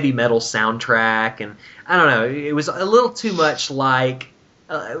sort of heavy metal soundtrack, and I don't know. It was a little too much like.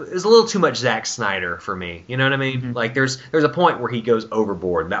 It was a little too much Zack Snyder for me. You know what I mean? Mm-hmm. Like there's a point where he goes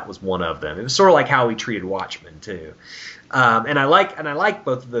overboard, and that was one of them. It was sort of like how he treated Watchmen too. And I like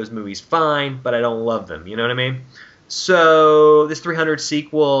both of those movies fine, but I don't love them. You know what I mean? So this 300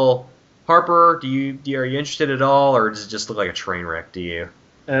 sequel, Harper, are you interested at all, or does it just look like a train wreck to you?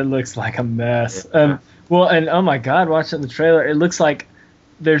 It looks like a mess. Yeah. Well, and oh my God, watching the trailer, it looks like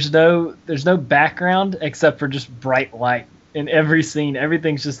there's no background except for just bright light in every scene.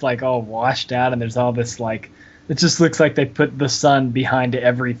 Everything's just like all washed out, and there's all this like, it just looks like they put the sun behind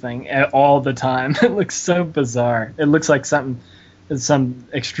everything all the time. It looks so bizarre. It looks like some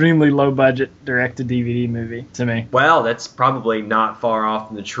extremely low budget direct-to-DVD movie to me. Well, that's probably not far off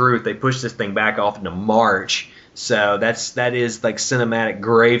from the truth. They pushed this thing back off into March. So that is like cinematic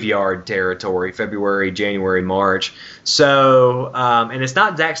graveyard territory, February, January, March. So, and it's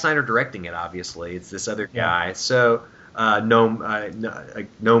not Zack Snyder directing it, obviously. It's this other guy. So,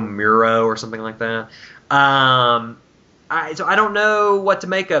 No Muro or something like that. So I don't know what to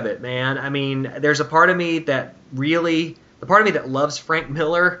make of it, man. I mean, there's a part of me that loves Frank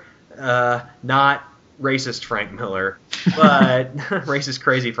Miller, not racist Frank Miller, but racist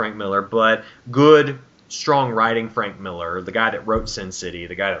crazy Frank Miller, but good, strong writing Frank Miller, the guy that wrote Sin City,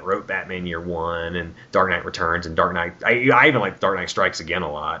 the guy that wrote Batman Year One and Dark Knight Returns and Dark Knight. I even like Dark Knight Strikes Again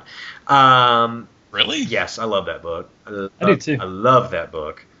a lot. Really? Yes, I love that book. I do too. I love that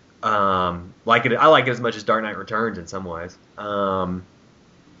book. I like it as much as Dark Knight Returns in some ways.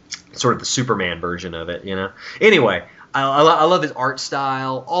 Sort of the Superman version of it, you know. Anyway, I love his art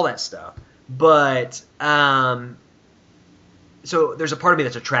style, all that stuff. But so there's a part of me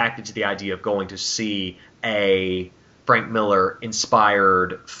that's attracted to the idea of going to see a Frank Miller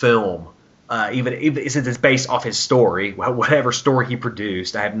inspired film, even since it's based off his story, whatever story he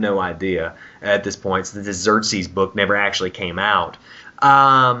produced. I have no idea at this point, since this Xerxes book never actually came out.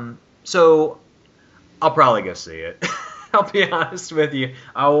 So I'll probably go see it. I'll be honest with you.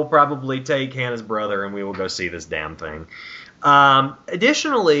 I will probably take Hannah's brother and we will go see this damn thing.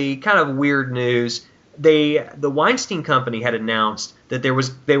 Additionally, kind of weird news. The Weinstein Company had announced that they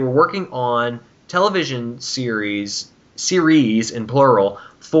were working on television series in plural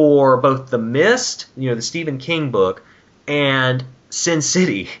for both The Mist, the Stephen King book, and Sin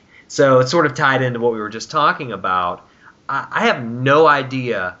City. So it's sort of tied into what we were just talking about. I have no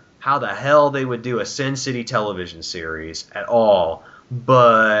idea how the hell they would do a Sin City television series at all,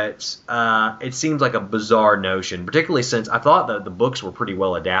 but it seems like a bizarre notion, particularly since I thought that the books were pretty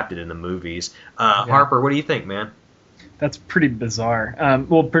well adapted in the movies. Harper, what do you think, man? That's pretty bizarre.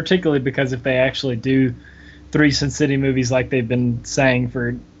 Well, particularly because if they actually do 3 Sin City movies like they've been saying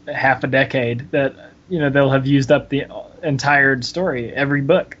for half a decade, that they'll have used up the entire story, every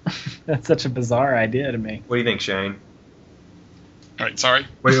book. That's such a bizarre idea to me. What do you think, Shane? All right, sorry.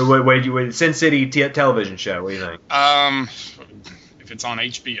 Wait, Sin City television show. What do you think? If it's on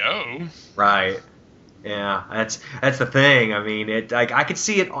HBO, right? Yeah, that's the thing. I mean, I could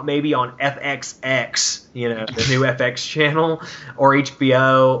see it maybe on FXX, the new FX channel, or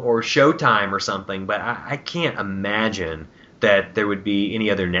HBO or Showtime or something. But I can't imagine that there would be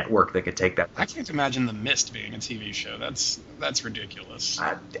any other network that could take that. I can't imagine The Mist being a TV show. That's ridiculous.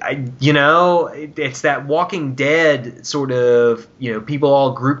 It's that Walking Dead sort of, people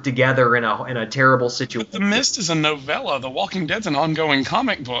all grouped together in a terrible situation. But The Mist is a novella. The Walking Dead's an ongoing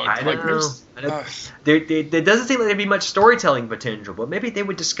comic book. I know. There doesn't seem like there'd be much storytelling potential, but maybe they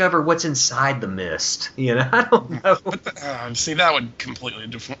would discover what's inside the mist. I don't know. See, that would completely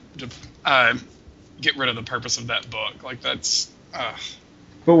get rid of the purpose of that book. Like, that's...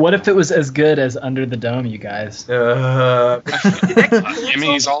 But what if it was as good as Under the Dome, you guys? Emmys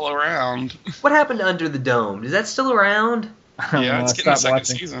all around. What happened to Under the Dome? Is that still around? Yeah, it's getting a second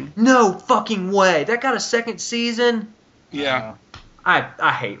season. No fucking way. That got a second season? Yeah.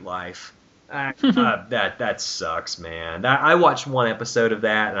 I hate life. That sucks, man. I watched one episode of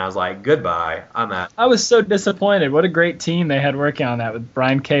that, and I was like, goodbye. I'm out. I was so disappointed. What a great team they had working on that with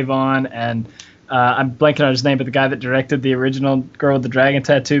Brian K. Vaughan and... I'm blanking on his name, but the guy that directed the original Girl with the Dragon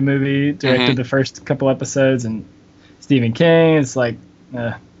Tattoo movie, directed the first couple episodes, and Stephen King. It's like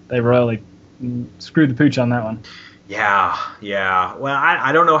they royally screwed the pooch on that one. Yeah. Well,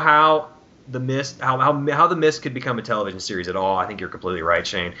 I don't know how The Mist, how The Mist could become a television series at all. I think you're completely right,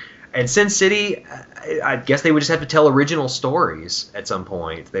 Shane. And Sin City, I guess they would just have to tell original stories at some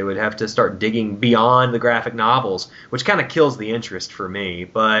point. They would have to start digging beyond the graphic novels, which kind of kills the interest for me.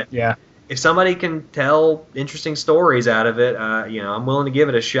 But yeah. if somebody can tell interesting stories out of it, I'm willing to give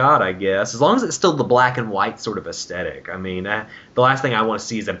it a shot, I guess, as long as it's still the black and white sort of aesthetic. I mean, the last thing I want to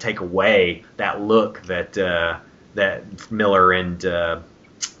see is them take away that look that Miller and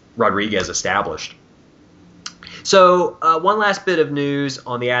Rodriguez established. So one last bit of news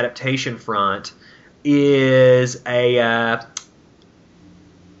on the adaptation front is Ben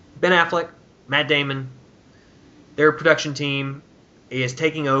Affleck, Matt Damon, their production team is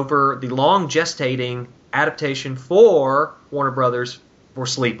taking over the long gestating adaptation for Warner Brothers for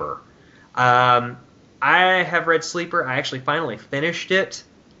Sleeper. I have read Sleeper. I actually finally finished it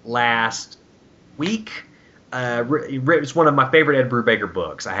last week. It's one of my favorite Ed Brubaker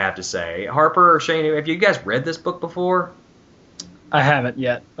books, I have to say. Harper or Shane, have you guys read this book before? I haven't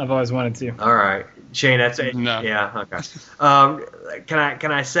yet. I've always wanted to. All right. Shane, that's it. No. Yeah, okay.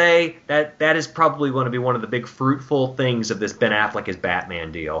 Can I say that is probably going to be one of the big fruitful things of this Ben Affleck as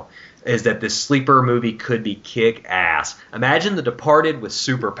Batman deal, is that this Sleeper movie could be kick-ass. Imagine The Departed with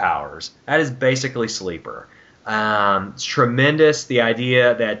superpowers. That is basically Sleeper. It's tremendous. The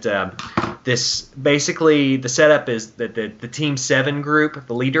idea that this basically the setup is that the Team 7 group,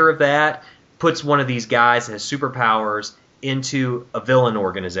 the leader of that, puts one of these guys that has superpowers into a villain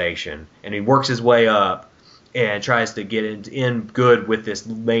organization, and he works his way up and tries to get in good with this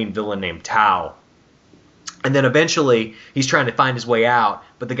main villain named Tao. And then eventually he's trying to find his way out,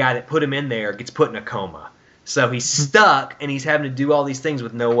 but the guy that put him in there gets put in a coma. So he's stuck, and he's having to do all these things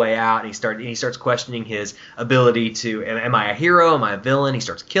with no way out, and he starts questioning his ability to, am I a hero, am I a villain? He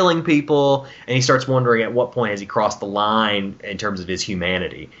starts killing people, and he starts wondering at what point has he crossed the line in terms of his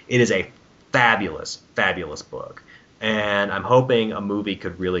humanity. It is a fabulous, fabulous book. And I'm hoping a movie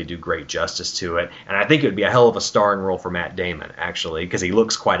could really do great justice to it. And I think it would be a hell of a starring role for Matt Damon, actually, because he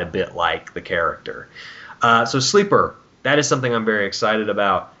looks quite a bit like the character. So Sleeper, that is something I'm very excited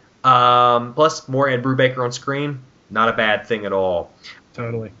about. Plus, more Ed Brubaker on screen, not a bad thing at all.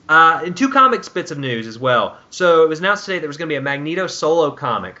 Totally. And 2 comics bits of news as well. So it was announced today there was going to be a Magneto solo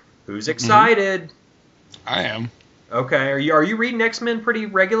comic. Who's excited? I am. Okay. Are you reading X-Men pretty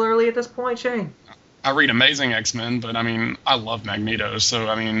regularly at this point, Shane? I read Amazing X-Men, but I mean, I love Magneto, so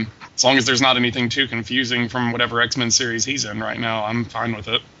I mean, as long as there's not anything too confusing from whatever X-Men series he's in right now, I'm fine with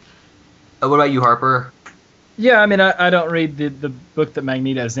it. What about you, Harper? Yeah, I mean, I don't read the book that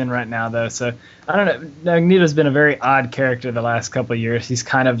Magneto's in right now, though, so I don't know. Magneto's been a very odd character the last couple of years. He's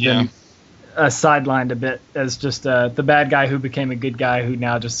kind of been sidelined a bit as just the bad guy who became a good guy who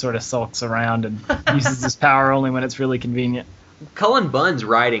now just sort of sulks around and uses his power only when it's really convenient. Cullen Bunn's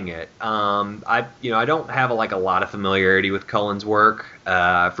writing it. I don't have a lot of familiarity with Cullen's work.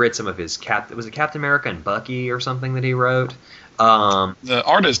 I've read some of his was it Captain America and Bucky or something that he wrote. The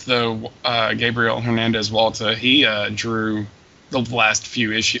artist though, Gabriel Hernandez Walta, he drew the last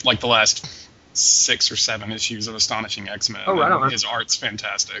few issues, like the last 6 or 7 issues of Astonishing X-Men. Oh, right on. His art's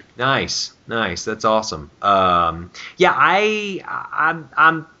fantastic. Nice. That's awesome.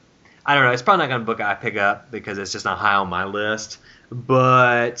 I don't know. It's probably not going to be a book I pick up because it's just not high on my list.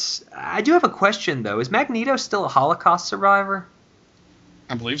 But I do have a question, though. Is Magneto still a Holocaust survivor?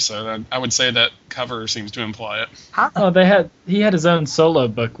 I believe so. I would say that cover seems to imply it. He had his own solo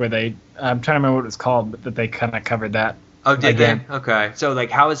book where I'm trying to remember what it was called, but that they kind of covered that. Oh, did they? Okay. So,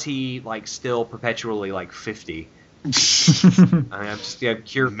 how is he, still perpetually, 50? I mean, I'm just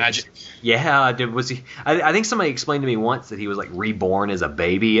curious. Magic. Yeah, was he? I think somebody explained to me once that he was reborn as a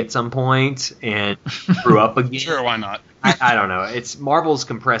baby at some point and grew up again. Sure, why not? I don't know. It's Marvel's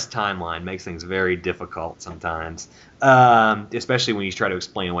compressed timeline makes things very difficult sometimes, especially when you try to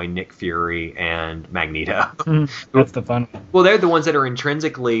explain away Nick Fury and Magneto. That's the fun. Well, they're the ones that are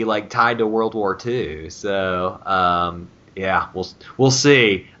intrinsically tied to World War II. So. Yeah, we'll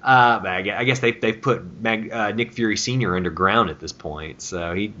see. I guess they've put Nick Fury Sr. underground at this point,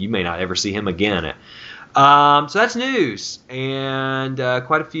 so you may not ever see him again. So that's news, and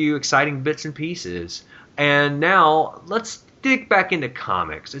quite a few exciting bits and pieces. And now let's dig back into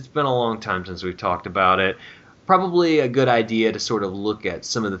comics. It's been a long time since we've talked about it. Probably a good idea to sort of look at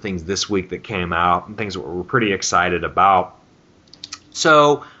some of the things this week that came out and things that we're pretty excited about.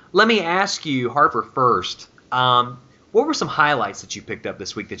 So let me ask you, Harper, first. What were some highlights that you picked up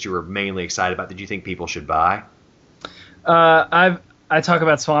this week that you were mainly excited about that you think people should buy? I talk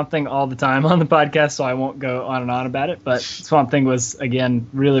about Swamp Thing all the time on the podcast, so I won't go on and on about it. But Swamp Thing was, again,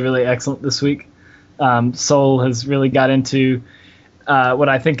 really, really excellent this week. Soul has really got into what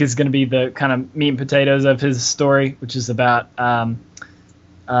I think is going to be the kind of meat and potatoes of his story, which is about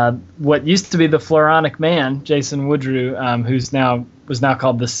what used to be the Floronic Man, Jason Woodrue, was now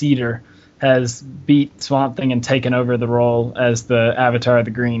called the Cedar, has beat Swamp Thing and taken over the role as the Avatar of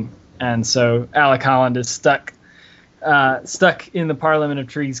the Green. and so Alec Holland is stuck in the Parliament of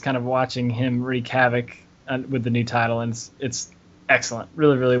Trees, kind of watching him wreak havoc with the new title, and it's excellent,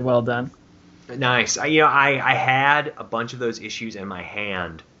 really, really well done. Nice. I had a bunch of those issues in my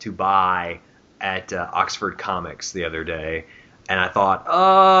hand to buy at Oxford Comics the other day, and I thought,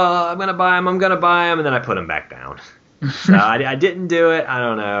 oh, I'm gonna buy them, and then I put them back down. So I didn't do it. I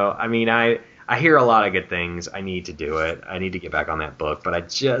don't know. I mean, I hear a lot of good things. I need to do it. I need to get back on that book, but I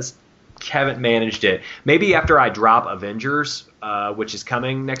just haven't managed it. Maybe after I drop Avengers, which is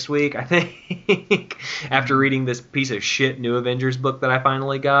coming next week, I think, after reading this piece of shit new Avengers book that I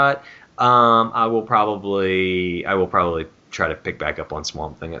finally got, I will probably try to pick back up on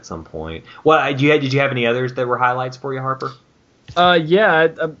Swamp Thing at some point. Did you have any others that were highlights for you, Harper? Yeah,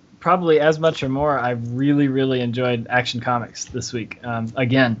 probably as much or more. I really, really enjoyed Action Comics this week.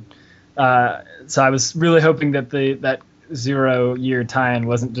 Again, so I was really hoping that that 0-year tie-in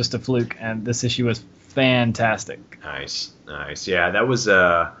wasn't just a fluke, and this issue was fantastic. Nice. Yeah, that was.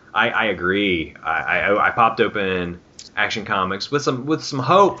 I agree. I popped open Action Comics with some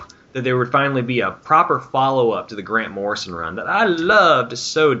hope that there would finally be a proper follow-up to the Grant Morrison run that I loved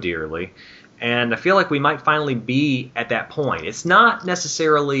so dearly. And I feel like we might finally be at that point. It's not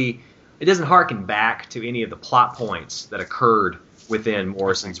necessarily, it doesn't harken back to any of the plot points that occurred within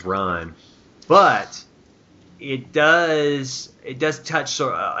Morrison's run, but it does touch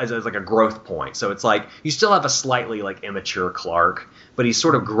as like a growth point. So it's like you still have a slightly like immature Clark, but he's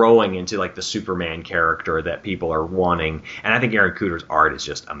sort of growing into like the Superman character that people are wanting. And I think Aaron Cooter's art is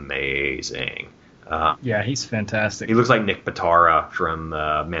just amazing. Yeah, he's fantastic. He looks like Nick Pitara from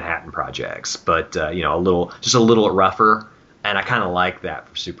Manhattan Projects, but a little rougher. And I kind of like that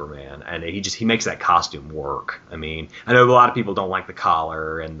for Superman. And he makes that costume work. I mean, I know a lot of people don't like the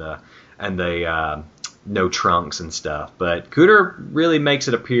collar and the no trunks and stuff, but Cooter really makes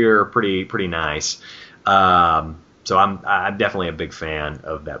it appear pretty nice. So I'm definitely a big fan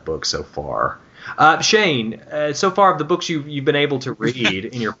of that book so far. Shane, so far of the books you've been able to read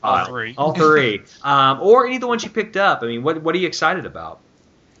in your pile, all three, or any of the ones you picked up. I mean, what are you excited about?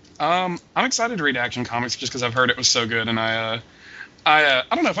 I'm excited to read Action Comics just because I've heard it was so good, and I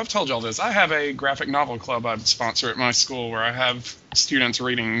don't know if I've told y'all this. I have a graphic novel club I sponsor at my school where I have students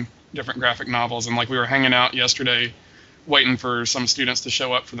reading different graphic novels, and like we were hanging out yesterday, waiting for some students to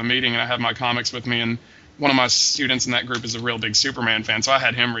show up for the meeting, and I had my comics with me, and one of my students in that group is a real big Superman fan, so I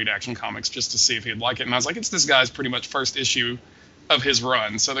had him read Action Comics just to see if he'd like it. And I was like, it's this guy's pretty much first issue of his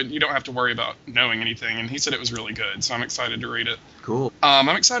run, so that you don't have to worry about knowing anything. And he said it was really good, so I'm excited to read it. Cool. I'm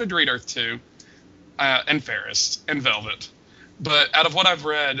excited to read Earth 2, and Ferris, and Velvet. But out of what I've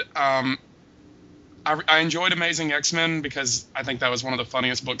read, I enjoyed Amazing X-Men because I think that was one of the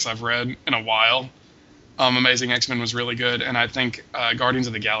funniest books I've read in a while. Amazing X-Men was really good, and I think Guardians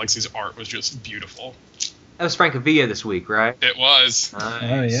of the Galaxy's art was just beautiful. That was Francavilla this week, right? It was. Nice.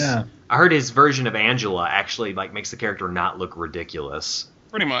 Oh, yeah. I heard his version of Angela actually like makes the character not look ridiculous.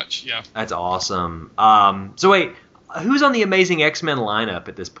 Pretty much, yeah. That's awesome. So wait, who's on the Amazing X-Men lineup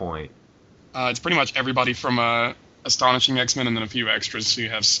at this point? It's pretty much everybody from Astonishing X-Men and then a few extras. So you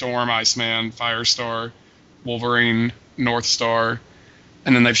have Storm, Iceman, Firestar, Wolverine, Northstar,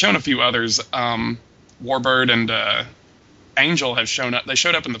 and then they've shown a few others. Warbird and Angel have shown up. They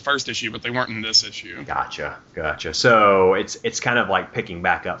showed up in the first issue, but they weren't in this issue. Gotcha. So it's kind of like picking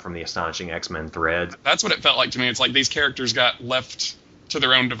back up from the Astonishing X-Men thread. That's what it felt like to me. It's like these characters got left to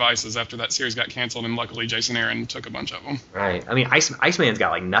their own devices after that series got canceled, and luckily Jason Aaron took a bunch of them. Right. I mean, Iceman's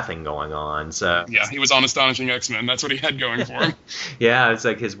got like nothing going on, so yeah, he was on Astonishing X-Men. That's what he had going for him. Yeah, it's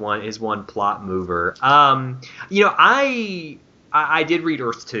like his one plot mover. I did read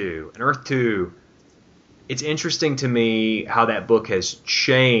Earth 2, and Earth 2. It's interesting to me how that book has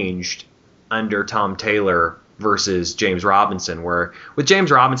changed under Tom Taylor versus James Robinson, where with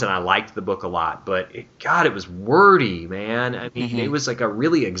James Robinson, I liked the book a lot, but it was wordy, man. I mean, It was like a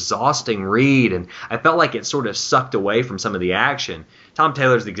really exhausting read, and I felt like it sort of sucked away from some of the action. Tom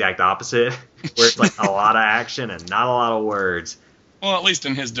Taylor's the exact opposite, where it's like a lot of action and not a lot of words. Well, at least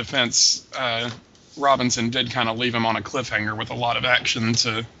in his defense, Robinson did kind of leave him on a cliffhanger with a lot of action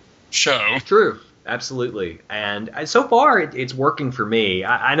to show. True. Absolutely. And so far, it's working for me.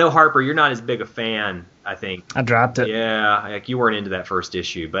 I know, Harper, you're not as big a fan, I think. I dropped it. Yeah, like you weren't into that first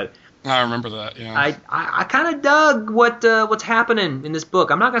issue, but I remember that, yeah. I kind of dug what's happening in this book.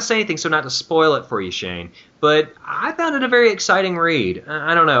 I'm not going to say anything so not to spoil it for you, Shane, but I found it a very exciting read.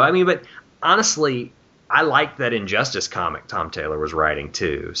 I don't know. I mean, but honestly, I liked that Injustice comic Tom Taylor was writing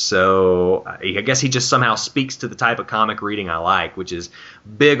too. So I guess he just somehow speaks to the type of comic reading I like, which is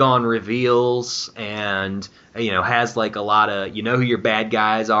big on reveals and, has like a lot of, who your bad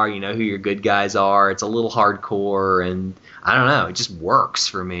guys are, who your good guys are. It's a little hardcore, and I don't know, it just works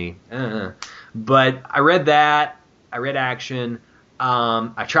for me. But I read that. I read Action.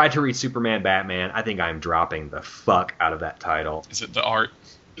 I tried to read Superman Batman. I think I'm dropping the fuck out of that title. Is it the art?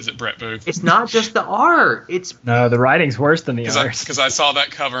 Is it Brett Booth? It's not just the art. No, the writing's worse than the art. Because I saw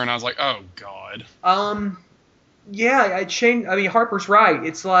that cover and I was like, oh god. Yeah, Shane. I mean, Harper's right.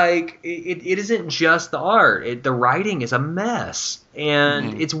 It's like it isn't just the art. The writing is a mess,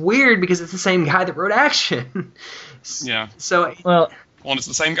 and it's weird because it's the same guy that wrote Action. Yeah. So well, it's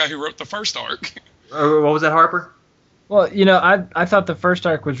the same guy who wrote the first arc. What was that, Harper? Well, I thought the first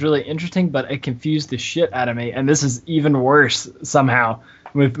arc was really interesting, but it confused the shit out of me, and this is even worse somehow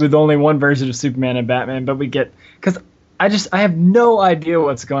with only one version of Superman and Batman. But because I have no idea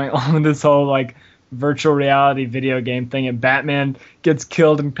what's going on with this whole like virtual reality video game thing, and Batman gets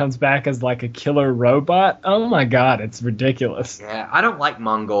killed and comes back as like a killer robot. Oh my god, it's ridiculous. Yeah, I don't like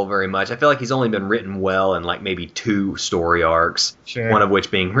Mongol very much. I feel like he's only been written well in like maybe 2 story arcs, one of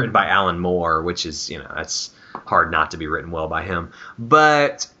which being written by Alan Moore, which is, that's hard not to be written well by him.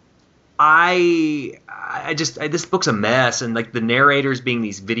 But this book's a mess, and like the narrators being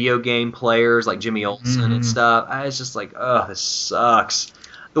these video game players like Jimmy Olsen and stuff, I was just like, oh, this sucks.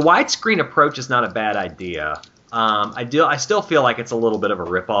 The widescreen approach is not a bad idea. I still feel like it's a little bit of a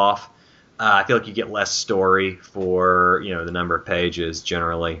ripoff. I feel like you get less story for the number of pages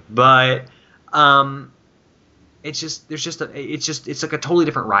generally, but it's like a totally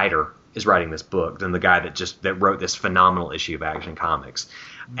different writer is writing this book than the guy that wrote this phenomenal issue of Action Comics.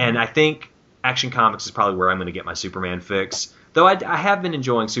 And I think Action Comics is probably where I'm going to get my Superman fix. Though I have been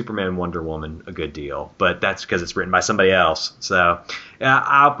enjoying Superman and Wonder Woman a good deal, but that's because it's written by somebody else. So what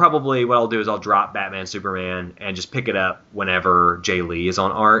I'll do is I'll drop Batman Superman and just pick it up whenever Jay Lee is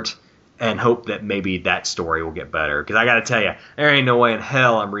on art and hope that maybe that story will get better. Because I got to tell you, there ain't no way in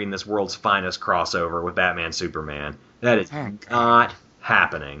hell I'm reading this world's finest crossover with Batman Superman. That is not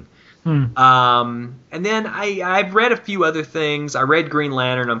happening. And then I've read a few other things. I read Green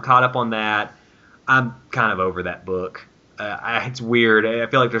Lantern. I'm caught up on that. I'm kind of over that book. It's weird. I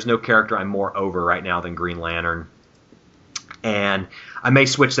feel like there's no character I'm more over right now than Green Lantern. And I may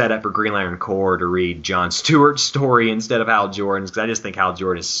switch that up for Green Lantern Corps to read Jon Stewart's story instead of Hal Jordan's, because I just think Hal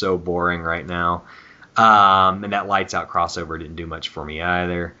Jordan is so boring right now. And that Lights Out crossover didn't do much for me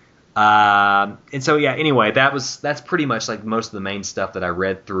either. And so, yeah, anyway, that's pretty much like most of the main stuff that I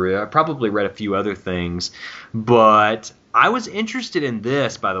read through. I probably read a few other things, but I was interested in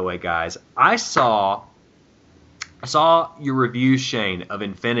this, by the way, guys. I saw your review, Shane, of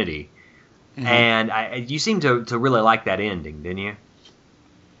Infinity, and you seem to really like that ending, didn't you?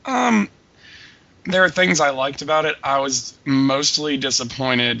 There are things I liked about it. I was mostly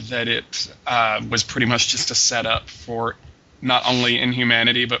disappointed that it was pretty much just a setup for not only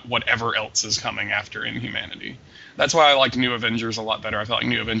Inhumanity, but whatever else is coming after Inhumanity. That's why I liked New Avengers a lot better. I felt like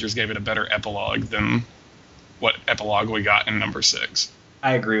New Avengers gave it a better epilogue than what epilogue we got in number 6.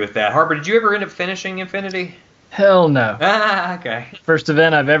 I agree with that. Harper, did you ever end up finishing Infinity? Hell no. Okay. First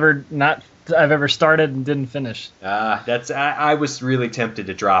event I've ever started and didn't finish. I was really tempted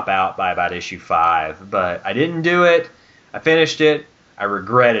to drop out by about issue 5, but I didn't do it. I finished it. I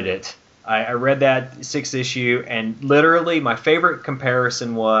regretted it. I read that 6th issue, and literally my favorite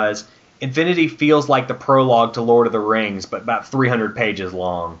comparison was Infinity feels like the prologue to Lord of the Rings, but about 300 pages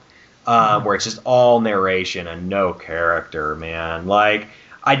long, where it's just all narration and no character, man. Like,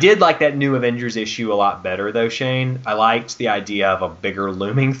 I did like that New Avengers issue a lot better, though, Shane. I liked the idea of a bigger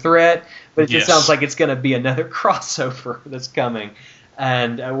looming threat, but it just sounds like it's going to be another crossover that's coming.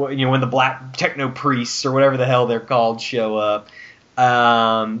 And when the Black Techno Priests or whatever the hell they're called show up.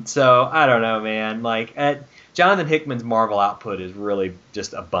 So I don't know, man. Like, Jonathan Hickman's Marvel output is really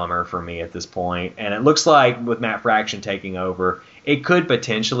just a bummer for me at this point. And it looks like with Matt Fraction taking over, it could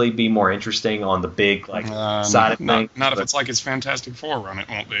potentially be more interesting on the big side of things. Not if it's like his Fantastic Four run, it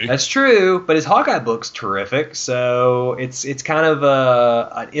won't be. That's true, but his Hawkeye book's terrific, so it's kind of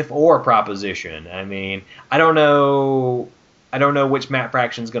an if-or proposition. I mean, I don't know which Matt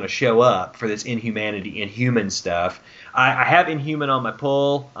Fraction's going to show up for this Inhuman stuff. I have Inhuman on my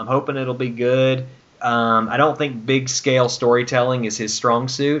pull. I'm hoping it'll be good. I don't think big-scale storytelling is his strong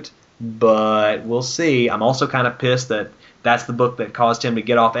suit, but we'll see. I'm also kind of pissed that that's the book that caused him to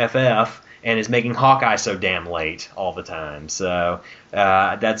get off FF and is making Hawkeye so damn late all the time. So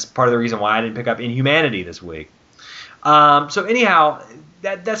that's part of the reason why I didn't pick up Inhumanity this week. So anyhow,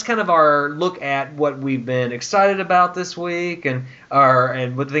 that's kind of our look at what we've been excited about this week and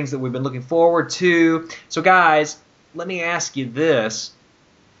what the things that we've been looking forward to. So, guys, let me ask you this.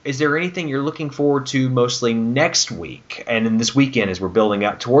 Is there anything you're looking forward to mostly next week and in this weekend as we're building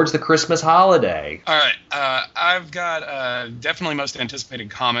up towards the Christmas holiday? All right. I've got definitely most anticipated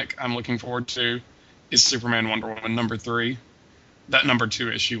comic I'm looking forward to is Superman Wonder Woman #3. That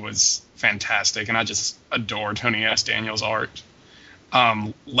 #2 issue was fantastic, and I just adore Tony S. Daniels' art.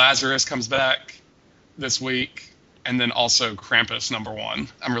 Lazarus comes back this week, and then also Krampus #1.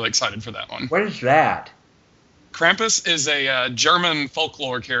 I'm really excited for that one. What is that? Krampus is a German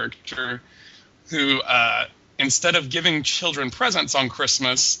folklore character who, instead of giving children presents on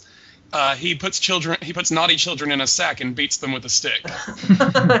Christmas, he puts naughty children in a sack and beats them with a stick.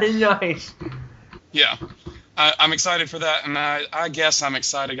 Nice. Yeah, I'm excited for that, and I guess I'm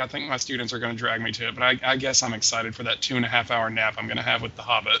excited. I think my students are going to drag me to it, but I guess I'm excited for that 2.5-hour nap I'm going to have with The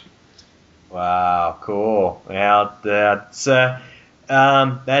Hobbit. Wow, cool. Well, that's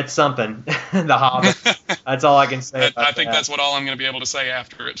something. The Hobbit. That's all I can say about I think that. that's what all I'm going to be able to say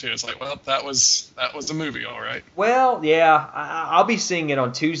after it, too. It's like, well, that was a movie, all right. Well, yeah, I'll be seeing it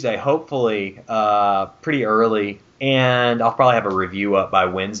on Tuesday, hopefully pretty early, and I'll probably have a review up by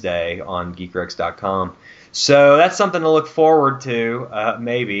Wednesday on geekrex.com. So that's something to look forward to,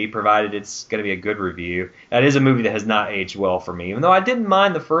 maybe, provided it's going to be a good review. That is a movie that has not aged well for me, even though I didn't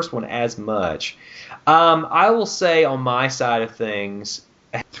mind the first one as much. I will say on my side of things,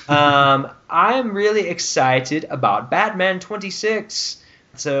 I'm really excited about Batman 26.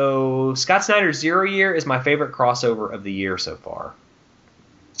 So Scott Snyder's Zero Year is my favorite crossover of the year so far.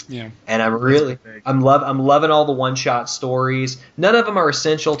 Yeah. And I'm loving all the one-shot stories. None of them are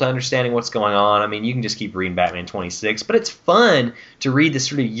essential to understanding what's going on. I mean, you can just keep reading Batman 26, but it's fun to read this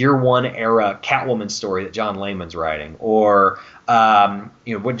sort of year one era Catwoman story that John Layman's writing, or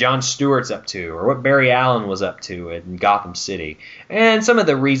what Jon Stewart's up to, or what Barry Allen was up to in Gotham City. And some of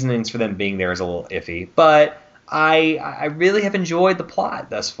the reasonings for them being there is a little iffy, but I really have enjoyed the plot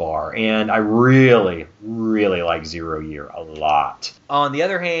thus far, and I really, really like Zero Year a lot. On the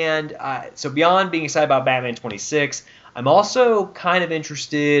other hand, so beyond being excited about Batman 26, I'm also kind of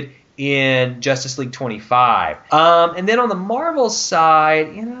interested in Justice League 25. And then on the Marvel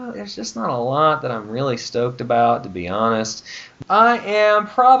side, there's just not a lot that I'm really stoked about, to be honest. I am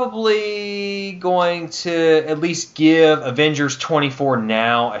probably going to at least give Avengers 24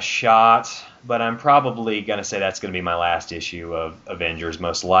 Now a shot, but I'm probably going to say that's going to be my last issue of Avengers,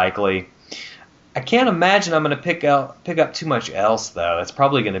 most likely. I can't imagine I'm going to pick up too much else, though. That's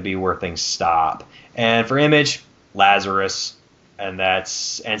probably going to be where things stop. And for Image, Lazarus, and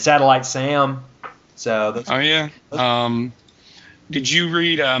Satellite Sam. So oh yeah. Did you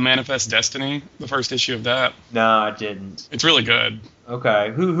read Manifest Destiny, the first issue of that? No, I didn't. It's really good.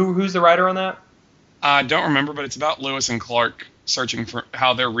 Okay. Who's the writer on that? I don't remember, but it's about Lewis and Clark searching for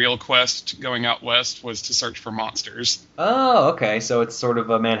how their real quest going out west was to search for monsters. Oh, okay. So it's sort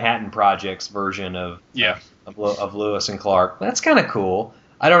of a Manhattan Project's version of Lewis and Clark. That's kind of cool.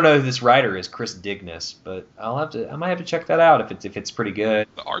 I don't know who this writer is, Chris Dignas, but I might have to check that out if it's pretty good.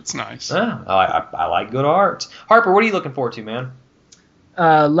 The art's nice. Oh, I like good art. Harper, what are you looking forward to, man?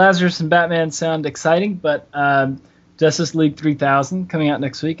 Lazarus and Batman sound exciting, but Justice League 3000 coming out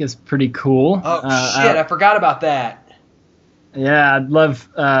next week is pretty cool. Oh shit! I forgot about that. Yeah, I'd love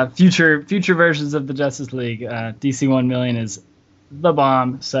future versions of the Justice League. DC 1 Million is the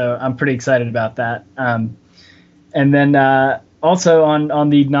bomb, so I'm pretty excited about that. And then also on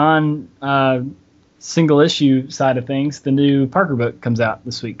the non-single issue side of things, the new Parker book comes out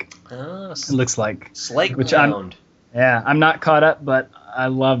this week. Oh, it looks like Slake which Bound. I'm not caught up, but I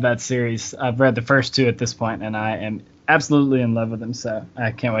love that series. I've read the first two at this point, and I am absolutely in love with them, so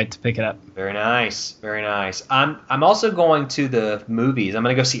I can't wait to pick it up. Very nice, very nice. I'm also going to the movies. I'm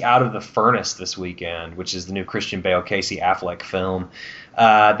going to go see Out of the Furnace this weekend, which is the new Christian Bale, Casey Affleck film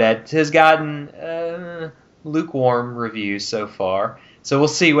that has gotten lukewarm reviews so far. So we'll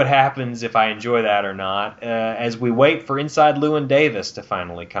see what happens if I enjoy that or not as we wait for Inside Llewyn Davis to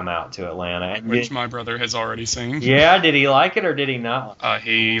finally come out to Atlanta. Which my brother has already seen. Yeah, did he like it or did he not?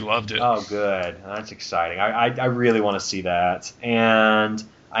 He loved it. Oh, good. That's exciting. I really want to see that. And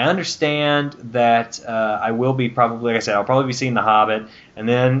I understand that I will be probably, like I said, I'll probably be seeing The Hobbit. And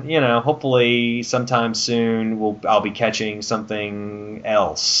then, hopefully sometime soon I'll be catching something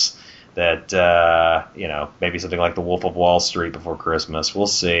else. That, maybe something like The Wolf of Wall Street before Christmas. We'll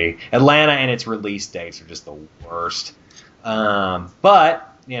see. Atlanta and its release dates are just the worst.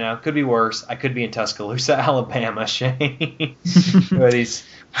 But, could be worse. I could be in Tuscaloosa, Alabama, Shane.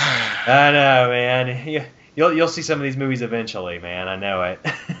 I know, man. You'll see some of these movies eventually, man. I know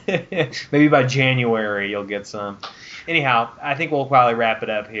it. Maybe by January you'll get some. Anyhow, I think we'll probably wrap it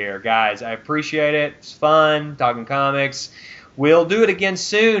up here. Guys, I appreciate it. It's fun talking comics. We'll do it again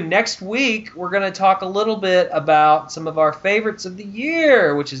soon. Next week, we're going to talk a little bit about some of our favorites of the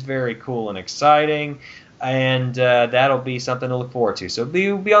year, which is very cool and exciting. And that'll be something to look forward to. So be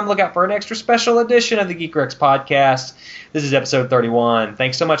on the lookout for an extra special edition of the Geek Rex podcast. This is episode 31.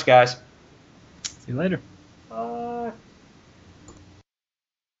 Thanks so much, guys. See you later.